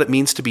about what it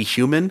means to be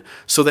human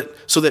so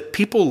that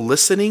people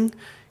listening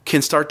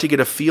can start to get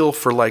a feel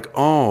for like,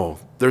 oh,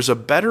 there's a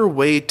better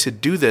way to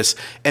do this.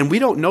 And we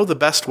don't know the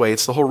best way.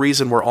 It's the whole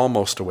reason we're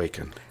almost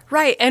awakened.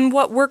 Right. And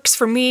what works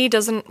for me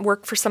doesn't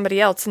work for somebody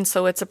else. And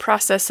so it's a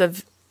process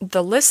of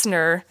the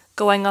listener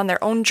going on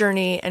their own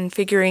journey and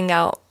figuring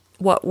out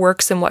what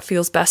works and what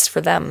feels best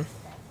for them.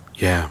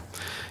 Yeah.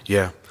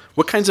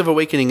 What kinds of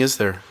awakening is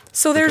there?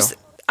 So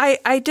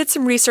I did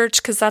some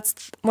research because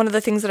that's one of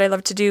the things that I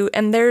love to do.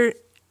 And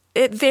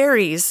it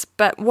varies.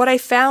 But what I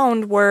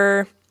found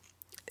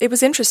it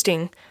was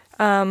interesting.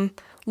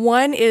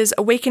 One is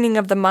awakening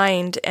of the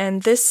mind.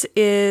 And this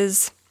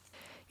is,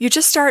 you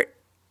just start,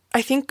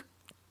 I think,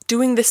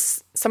 doing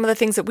some of the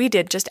things that we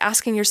did, just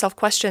asking yourself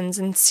questions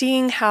and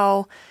seeing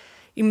how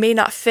you may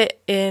not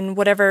fit in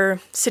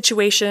whatever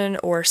situation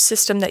or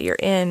system that you're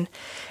in.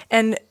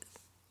 And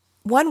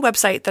one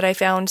website that I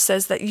found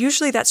says that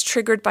usually that's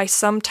triggered by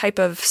some type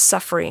of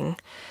suffering.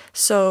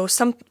 So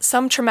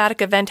some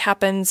traumatic event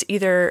happens,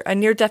 either a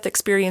near-death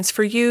experience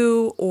for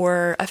you,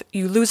 or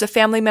you lose a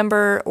family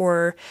member,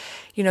 or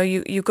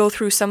you go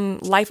through some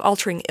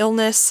life-altering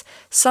illness,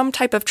 some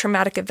type of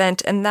traumatic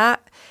event, and that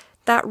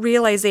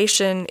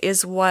realization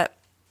is what,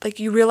 like,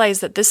 you realize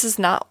that this is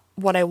not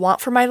what I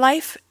want for my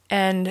life,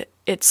 and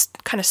it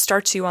kind of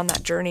starts you on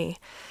that journey.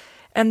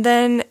 And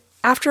then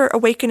after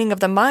awakening of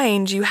the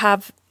mind, you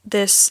have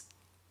this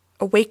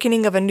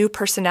awakening of a new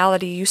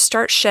personality. You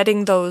start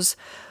shedding those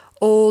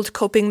old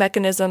coping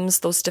mechanisms,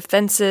 those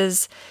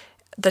defenses,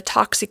 the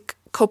toxic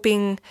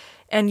coping,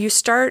 and you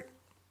start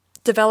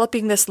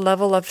developing this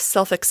level of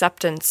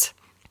self-acceptance,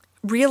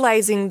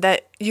 realizing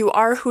that you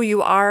are who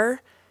you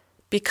are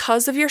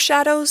because of your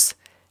shadows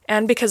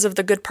and because of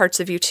the good parts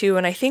of you too.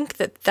 And I think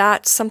that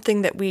that's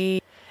something that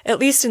we, at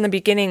least in the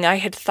beginning, I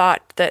had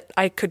thought that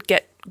I could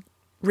get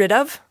rid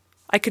of.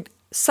 I could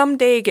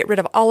someday get rid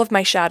of all of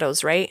my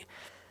shadows, right?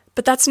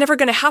 But that's never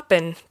going to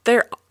happen.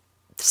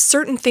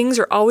 Certain things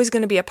are always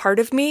going to be a part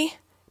of me.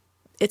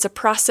 It's a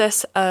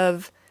process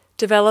of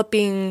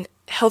developing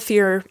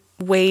healthier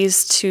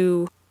ways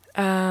to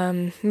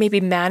maybe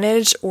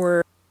manage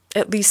or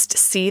at least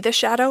see the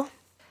shadow.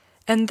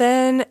 And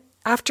then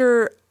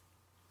after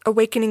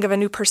awakening of a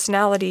new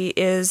personality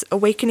is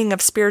awakening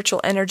of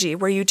spiritual energy,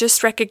 where you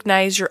just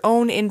recognize your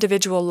own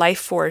individual life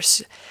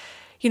force.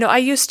 I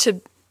used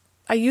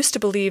to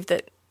believe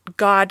that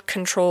God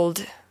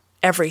controlled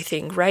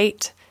everything,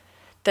 right?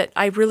 That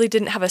I really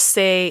didn't have a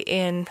say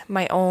in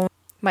my own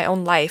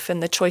life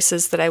and the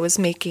choices that I was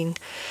making.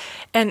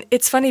 And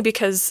it's funny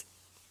because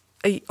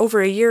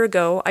over a year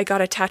ago, I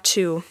got a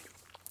tattoo.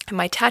 And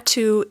my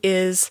tattoo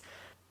is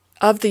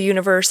of the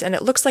universe, and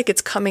it looks like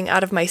it's coming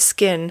out of my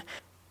skin.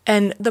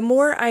 And the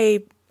more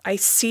I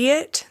see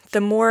it,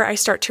 the more I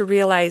start to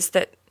realize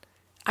that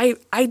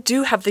I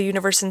do have the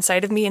universe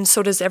inside of me, and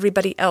so does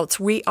everybody else.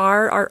 We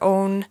are our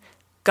own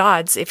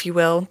gods, if you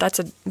will. That's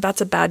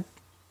a bad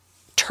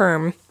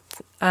term.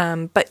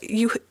 But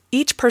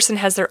each person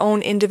has their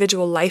own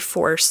individual life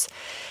force,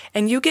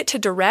 and you get to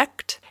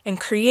direct and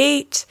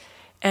create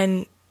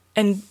and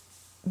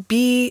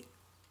be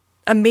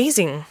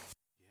amazing.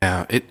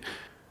 Yeah,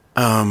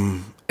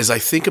 as I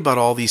think about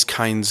all these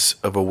kinds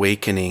of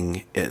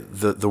awakening,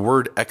 the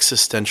word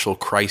existential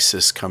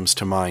crisis comes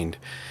to mind,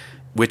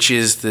 which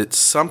is that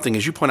something,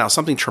 as you point out,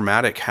 something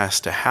traumatic has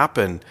to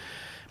happen.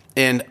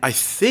 And I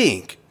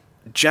think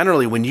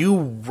generally when you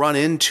run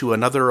into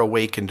another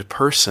awakened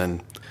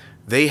person,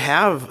 they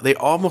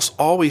almost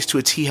always to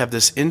a T have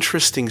this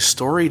interesting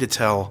story to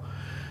tell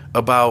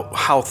about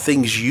how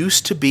things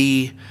used to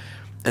be,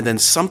 and then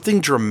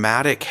something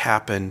dramatic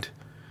happened,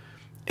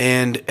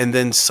 and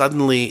then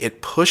suddenly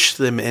it pushed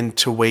them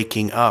into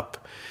waking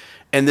up.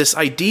 And this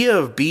idea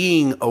of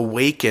being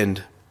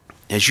awakened,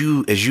 as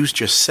you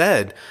just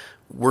said,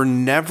 we're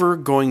never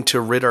going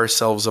to rid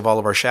ourselves of all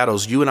of our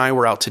shadows. You and I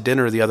were out to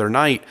dinner the other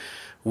night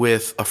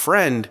with a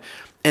friend,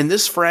 and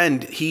this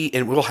friend,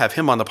 and we'll have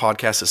him on the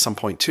podcast at some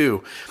point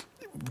too,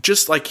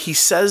 just like he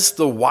says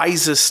the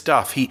wisest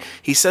stuff.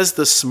 He says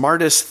the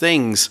smartest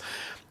things,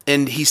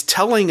 and he's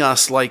telling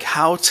us like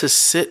how to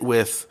sit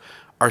with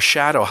our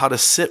shadow, how to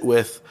sit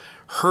with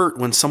hurt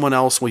when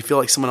we feel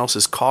like someone else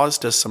has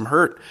caused us some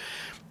hurt.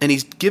 And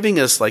he's giving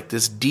us like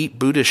this deep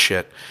Buddha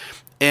shit.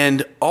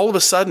 And all of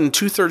a sudden,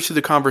 2/3 through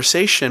the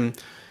conversation,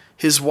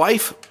 his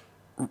wife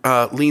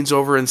leans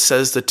over and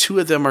says the two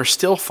of them are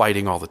still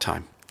fighting all the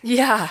time.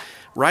 Yeah.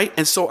 Right?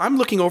 And so I'm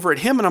looking over at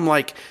him and I'm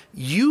like,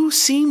 you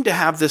seem to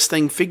have this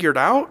thing figured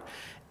out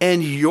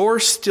and you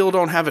still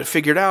don't have it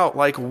figured out.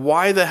 Like,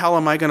 why the hell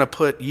am I going to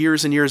put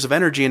years and years of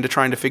energy into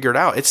trying to figure it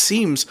out? It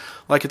seems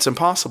like it's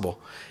impossible.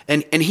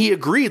 And he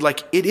agreed,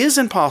 like, it is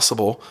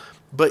impossible,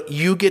 but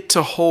you get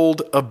to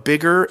hold a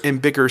bigger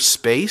and bigger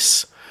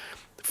space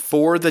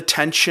for the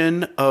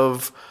tension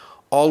of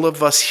all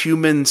of us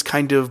humans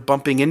kind of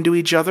bumping into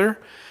each other.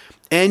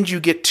 And you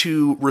get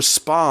to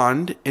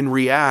respond and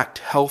react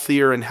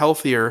healthier and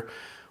healthier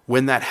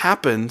when that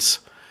happens.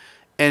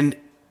 And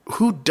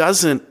who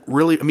doesn't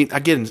really, I mean,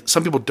 again,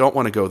 some people don't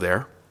want to go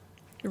there.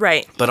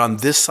 Right. But on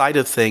this side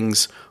of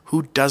things,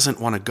 who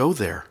doesn't want to go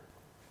there?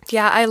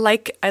 Yeah, I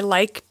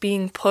like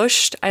being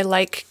pushed. I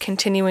like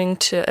continuing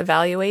to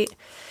evaluate.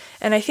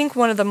 And I think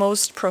one of the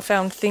most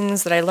profound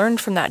things that I learned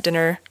from that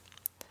dinner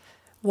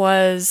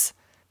was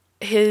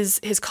his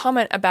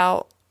comment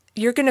about,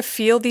 you're going to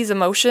feel these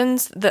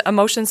emotions, the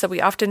emotions that we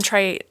often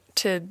try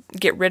to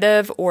get rid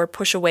of or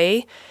push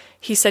away.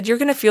 He said, you're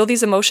going to feel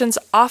these emotions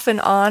off and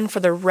on for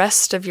the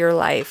rest of your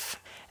life.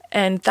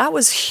 And that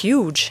was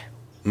huge.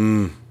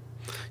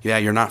 Yeah,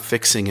 you're not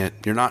fixing it.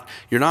 You're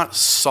not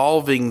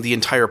solving the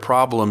entire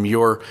problem.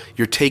 You're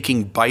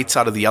taking bites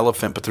out of the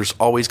elephant, but there's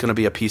always going to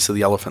be a piece of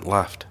the elephant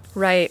left.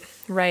 Right.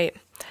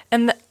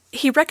 And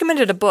he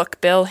recommended a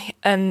book, Bill,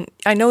 and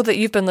I know that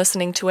you've been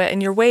listening to it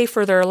and you're way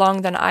further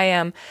along than I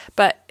am,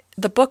 but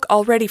the book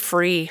Already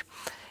Free.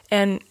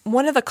 And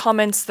one of the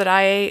comments that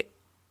I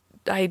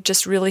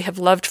just really have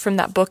loved from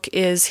that book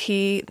is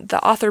the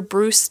author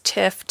Bruce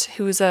Tift,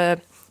 he's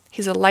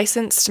a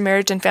licensed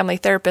marriage and family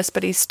therapist,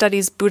 but he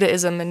studies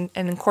Buddhism and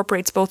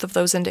incorporates both of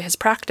those into his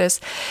practice.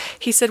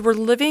 He said, we're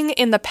living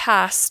in the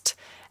past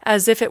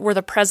as if it were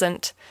the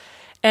present.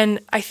 And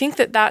I think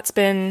that that's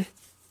been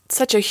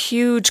such a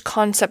huge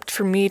concept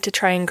for me to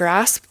try and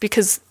grasp,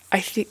 because I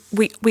think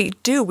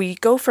we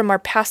go from our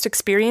past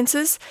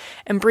experiences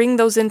and bring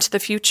those into the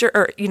future,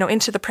 or,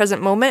 into the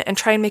present moment, and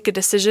try and make a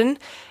decision.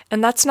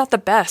 And that's not the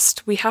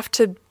best. We have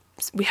to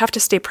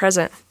stay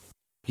present.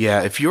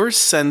 Yeah, if you're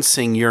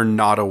sensing you're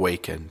not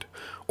awakened,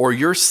 or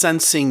you're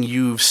sensing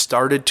you've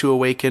started to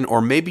awaken,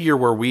 or maybe you're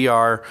where we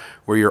are,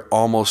 where you're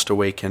almost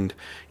awakened,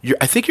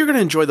 I think you're going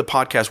to enjoy the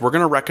podcast. We're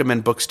going to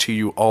recommend books to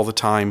you all the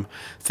time,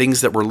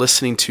 things that we're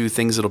listening to,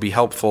 things that'll be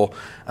helpful.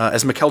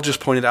 As Mikkel just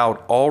pointed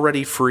out,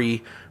 Already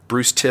Free,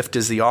 Bruce Tift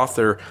is the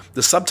author.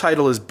 The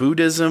subtitle is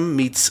Buddhism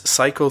Meets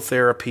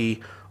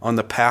Psychotherapy on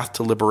the Path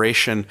to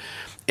Liberation.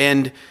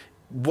 And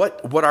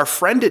what our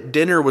friend at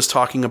dinner was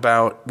talking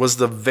about was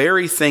the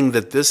very thing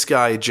that this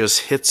guy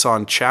just hits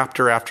on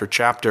chapter after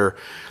chapter,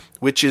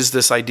 which is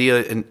this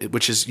idea,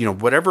 which is,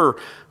 whatever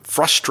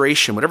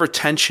frustration, whatever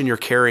tension you're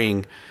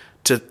carrying,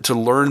 to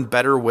learn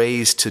better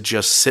ways to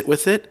just sit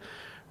with it,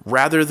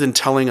 rather than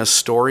telling a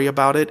story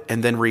about it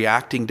and then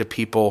reacting to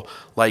people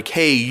like,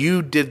 hey,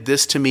 you did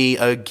this to me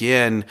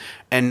again,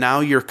 and now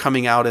you're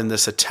coming out in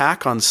this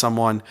attack on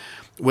someone,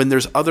 when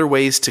there's other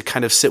ways to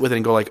kind of sit with it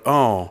and go like,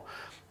 oh,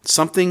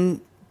 something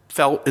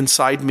felt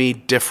inside me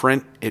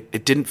different.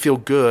 It didn't feel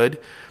good.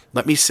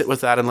 Let me sit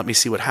with that and let me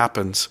see what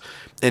happens.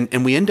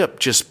 And we end up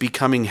just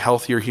becoming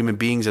healthier human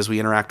beings as we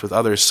interact with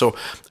others. So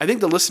I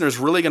think the listener's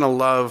really going to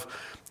love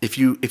if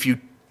you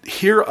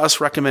hear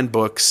us recommend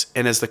books,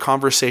 and as the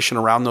conversation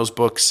around those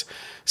books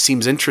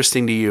seems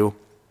interesting to you,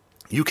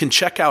 you can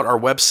check out our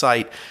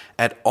website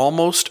at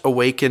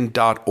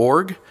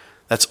almostawakened.org.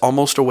 That's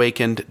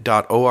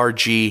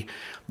almostawakened.org.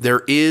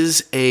 There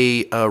is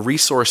a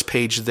resource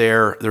page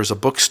there. There's a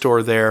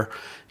bookstore there.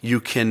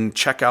 You can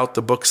check out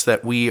the books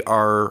that we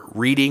are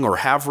reading or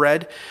have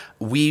read.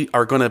 We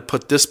are going to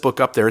put this book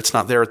up there. It's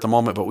not there at the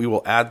moment, but we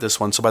will add this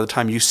one. So by the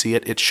time you see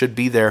it, it should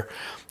be there.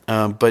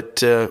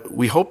 But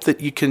we hope that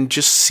you can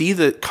just see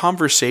the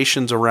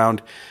conversations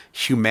around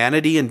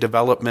humanity and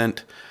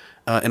development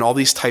and all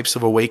these types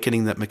of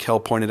awakening that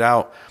Mikkel pointed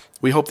out.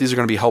 We hope these are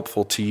going to be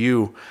helpful to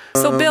you.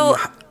 So, Bill,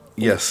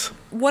 yes.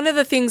 One of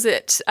the things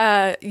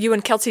that you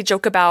and Kelsey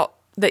joke about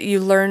that you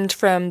learned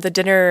from the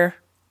dinner,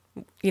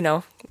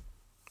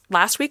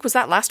 last week, was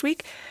that last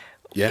week?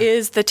 Yeah.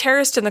 Is the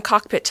terrorist in the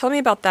cockpit. Tell me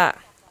about that.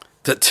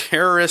 The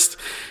terrorist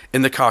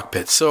in the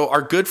cockpit. So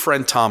our good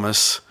friend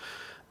Thomas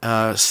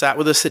sat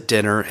with us at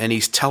dinner, and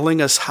he's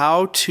telling us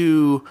how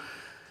to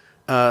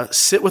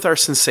sit with our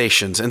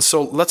sensations. And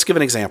so let's give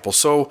an example.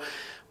 So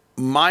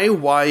my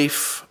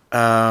wife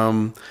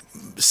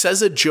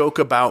says a joke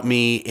about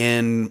me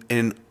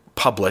in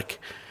public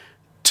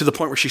to the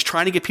point where she's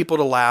trying to get people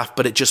to laugh,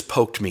 but it just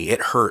poked me. It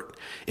hurt.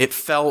 It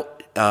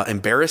felt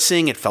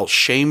embarrassing. It felt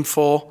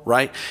shameful,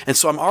 right? And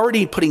so I'm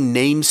already putting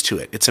names to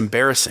it. It's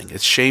embarrassing.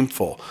 It's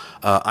shameful.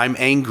 I'm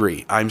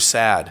angry. I'm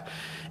sad.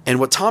 And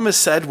what Thomas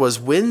said was,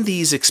 when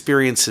these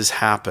experiences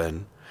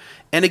happen,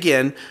 and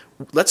again,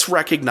 let's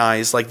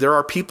recognize, like, there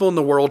are people in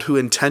the world who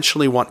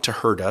intentionally want to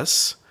hurt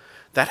us.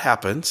 That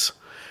happens.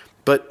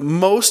 But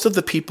most of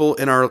the people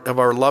of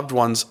our loved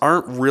ones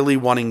aren't really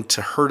wanting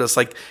to hurt us.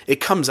 Like, it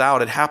comes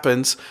out, it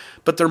happens,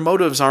 but their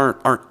motives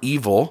aren't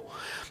evil.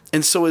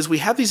 And so as we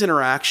have these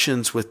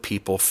interactions with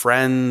people,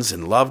 friends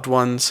and loved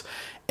ones,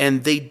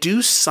 and they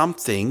do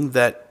something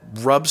that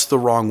rubs the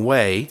wrong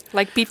way.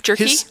 Like beef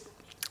jerky?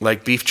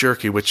 Like beef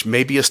jerky, which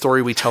may be a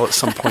story we tell at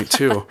some point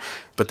too.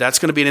 But that's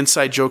going to be an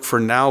inside joke for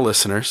now,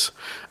 listeners.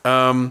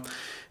 The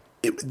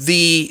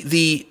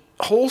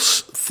whole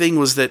thing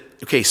was that,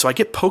 okay, so I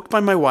get poked by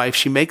my wife.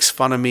 She makes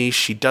fun of me.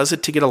 She does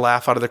it to get a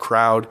laugh out of the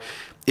crowd.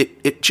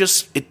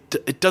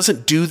 It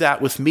doesn't do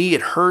that with me.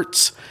 It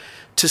hurts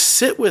to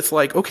sit with,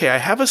 like, okay, I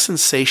have a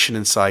sensation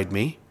inside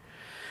me.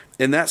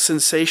 And that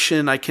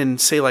sensation, I can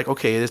say, like,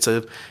 okay,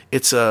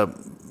 it's a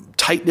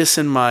tightness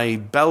in my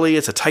belly.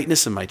 It's a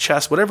tightness in my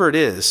chest, whatever it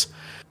is.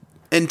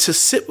 And to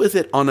sit with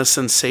it on a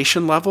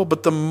sensation level.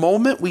 But the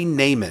moment we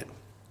name it,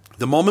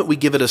 the moment we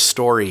give it a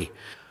story,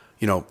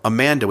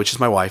 Amanda, which is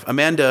my wife,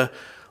 Amanda,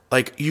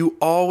 like, you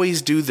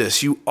always do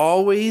this. You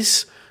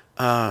always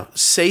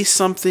say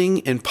something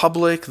in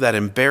public that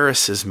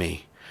embarrasses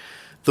me.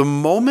 The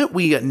moment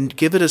we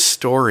give it a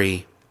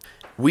story,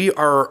 we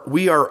are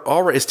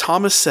already, as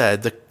Thomas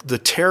said, the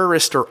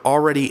terrorists are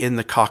already in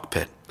the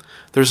cockpit.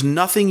 There's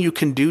nothing you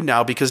can do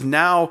now, because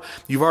now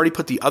you've already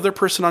put the other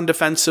person on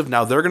defensive.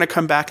 Now they're going to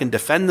come back and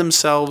defend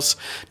themselves.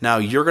 Now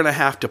you're going to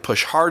have to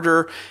push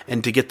harder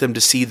and to get them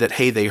to see that,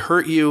 hey, they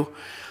hurt you.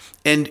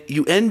 And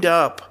you end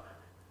up,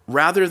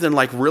 rather than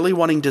like really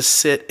wanting to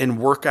sit and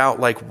work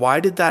out, like, why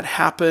did that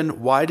happen?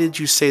 Why did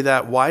you say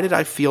that? Why did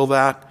I feel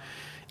that?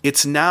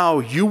 It's now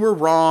you were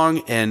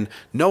wrong and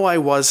no, I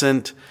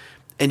wasn't.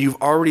 And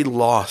you've already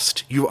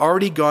lost. You've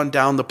already gone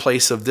down the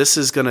place of, this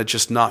is going to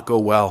just not go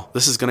well.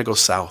 This is going to go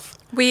south.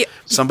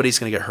 Somebody's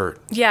going to get hurt.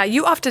 Yeah,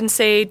 you often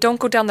say, don't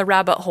go down the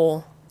rabbit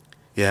hole.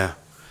 Yeah,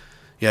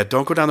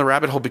 don't go down the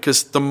rabbit hole,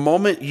 because the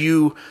moment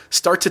you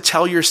start to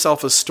tell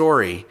yourself a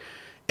story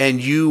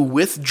and you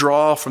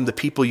withdraw from the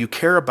people you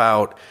care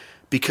about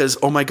because,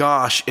 oh my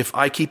gosh, if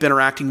I keep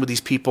interacting with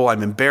these people,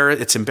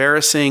 it's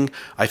embarrassing,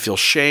 I feel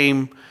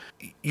shame.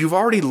 You've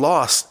already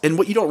lost. And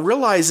what you don't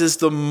realize is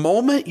the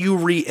moment you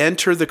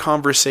re-enter the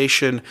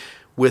conversation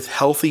with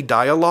healthy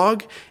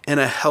dialogue and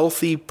a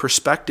healthy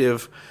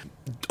perspective,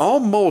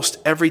 almost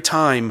every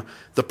time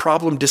the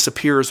problem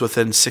disappears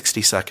within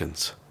 60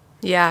 seconds.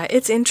 Yeah,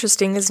 it's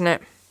interesting, isn't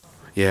it?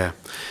 Yeah.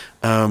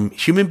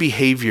 Human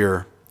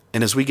behavior,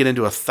 and as we get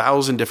into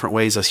 1,000 different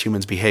ways as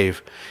humans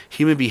behave,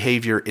 human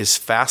behavior is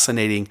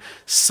fascinating.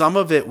 Some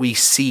of it we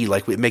see,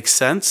 like, it makes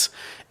sense,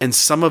 and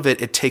some of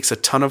it takes a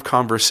ton of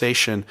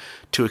conversation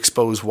to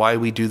expose why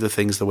we do the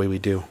things the way we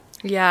do.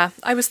 Yeah.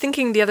 I was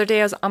thinking the other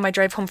day, I was on my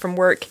drive home from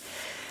work,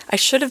 I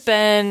should have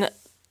been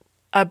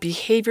a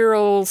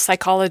behavioral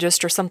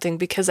psychologist or something,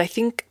 because I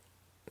think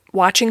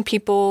watching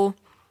people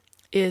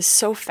is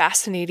so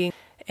fascinating.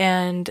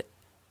 And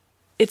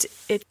it's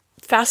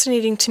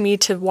fascinating to me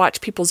to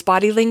watch people's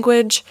body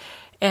language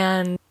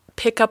and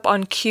pick up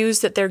on cues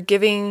that they're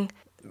giving,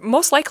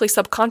 most likely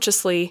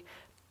subconsciously,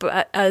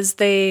 but as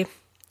they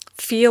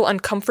feel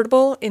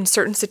uncomfortable in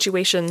certain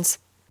situations.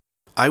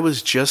 I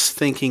was just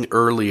thinking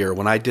earlier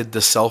when I did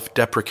the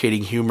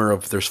self-deprecating humor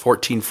of there's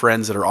 14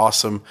 friends that are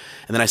awesome,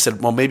 and then I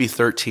said, well, maybe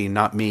 13,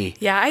 not me.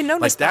 Yeah, I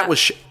noticed that.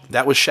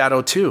 That was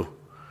shadow too.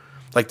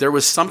 Like, there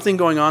was something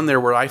going on there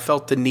where I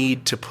felt the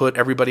need to put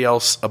everybody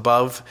else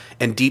above,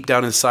 and deep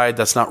down inside,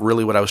 that's not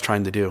really what I was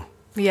trying to do.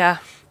 Yeah.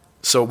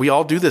 So we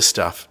all do this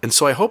stuff. And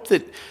so I hope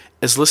that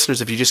as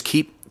listeners, if you just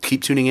keep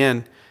tuning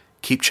in,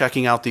 keep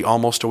checking out the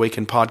Almost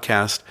Awakened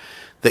podcast,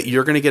 that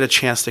you're going to get a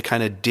chance to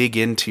kind of dig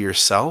into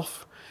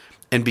yourself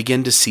and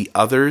begin to see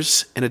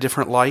others in a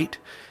different light.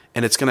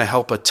 And it's going to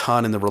help a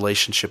ton in the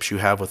relationships you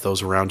have with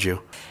those around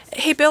you.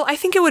 Hey, Bill, I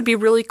think it would be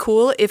really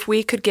cool if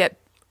we could get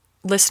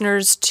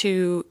listeners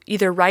to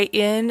either write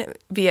in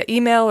via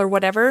email or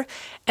whatever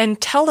and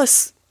tell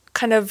us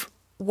kind of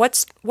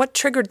what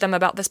triggered them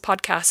about this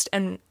podcast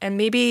and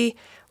maybe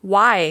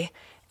why.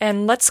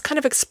 And let's kind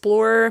of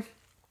explore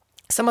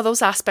some of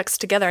those aspects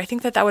together. I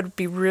think that would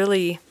be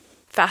really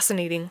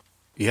fascinating.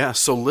 Yeah.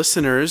 So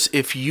listeners,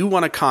 if you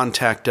want to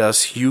contact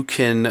us, you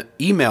can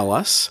email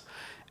us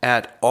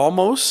at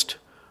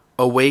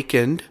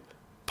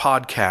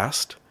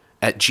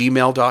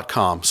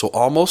almostawakenedpodcast@gmail.com. So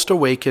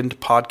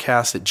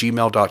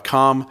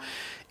almostawakenedpodcast@gmail.com.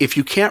 If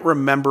you can't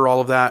remember all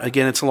of that,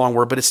 again, it's a long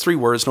word, but it's 3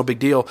 words, no big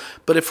deal.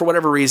 But if for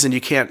whatever reason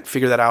you can't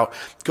figure that out,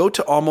 go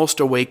to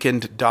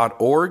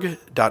almostawakened.org,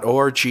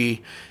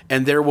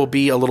 and there will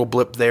be a little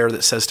blip there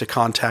that says to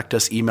contact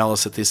us, email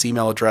us at this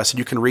email address, and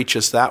you can reach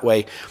us that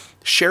way.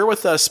 Share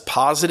with us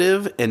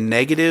positive and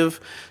negative.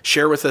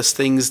 Share with us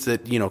things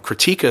that,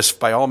 critique us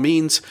by all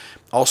means.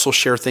 Also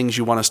share things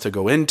you want us to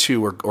go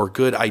into or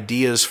good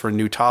ideas for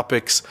new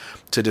topics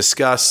to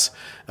discuss.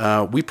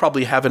 We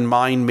probably have in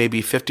mind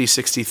maybe 50,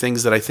 60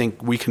 things that I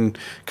think we can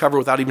cover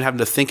without even having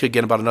to think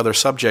again about another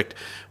subject.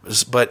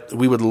 But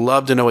we would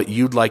love to know what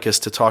you'd like us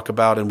to talk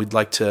about, and we'd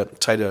like to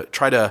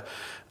try to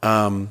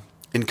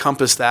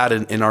encompass that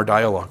in our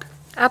dialogue.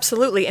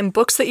 Absolutely. And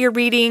books that you're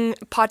reading,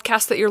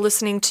 podcasts that you're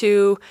listening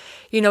to,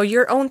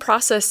 your own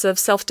process of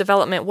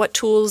self-development, what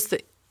tools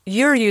that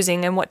you're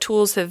using and what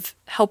tools have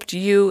helped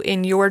you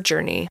in your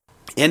journey.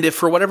 And if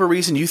for whatever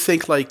reason you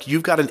think like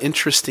you've got an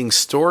interesting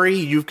story,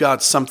 you've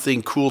got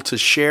something cool to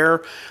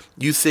share,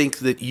 you think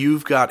that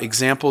you've got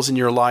examples in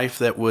your life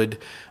that would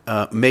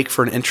make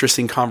for an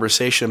interesting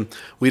conversation,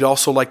 we'd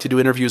also like to do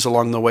interviews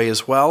along the way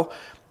as well.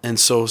 And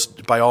so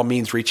by all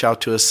means, reach out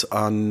to us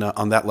on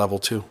that level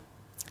too.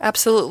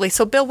 Absolutely.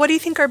 So Bill, what do you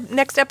think our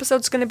next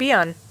episode's going to be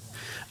on?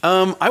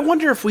 I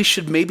wonder if we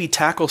should maybe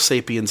tackle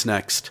Sapiens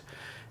next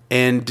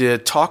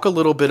and talk a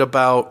little bit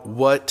about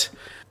what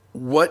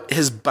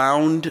has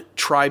bound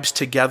tribes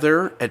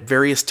together at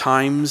various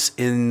times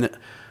in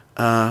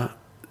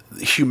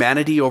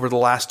humanity over the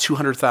last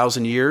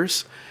 200,000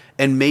 years.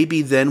 And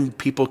maybe then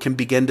people can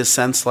begin to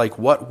sense like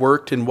what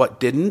worked and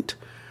what didn't,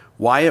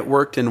 why it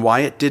worked and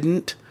why it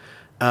didn't,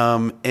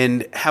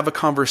 and have a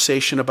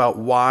conversation about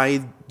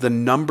why the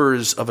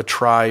numbers of a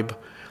tribe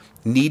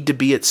need to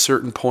be at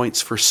certain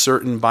points for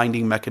certain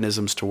binding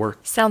mechanisms to work.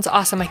 Sounds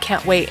awesome. I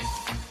can't wait.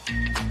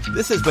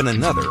 This has been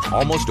another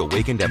Almost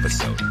Awakened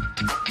episode.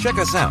 Check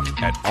us out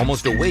at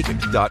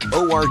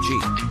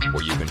almostawakened.org,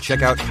 where you can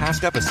check out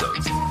past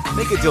episodes,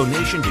 make a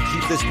donation to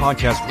keep this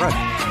podcast running,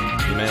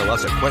 email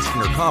us a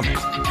question or comment,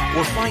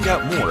 or find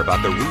out more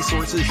about the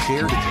resources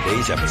shared in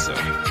today's episode.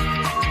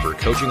 For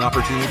coaching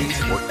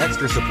opportunities or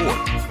extra support,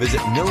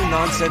 visit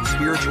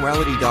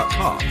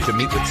NoNonsenseSpirituality.com to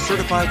meet with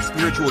Certified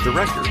Spiritual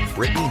Director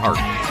Brittany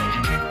Hartman.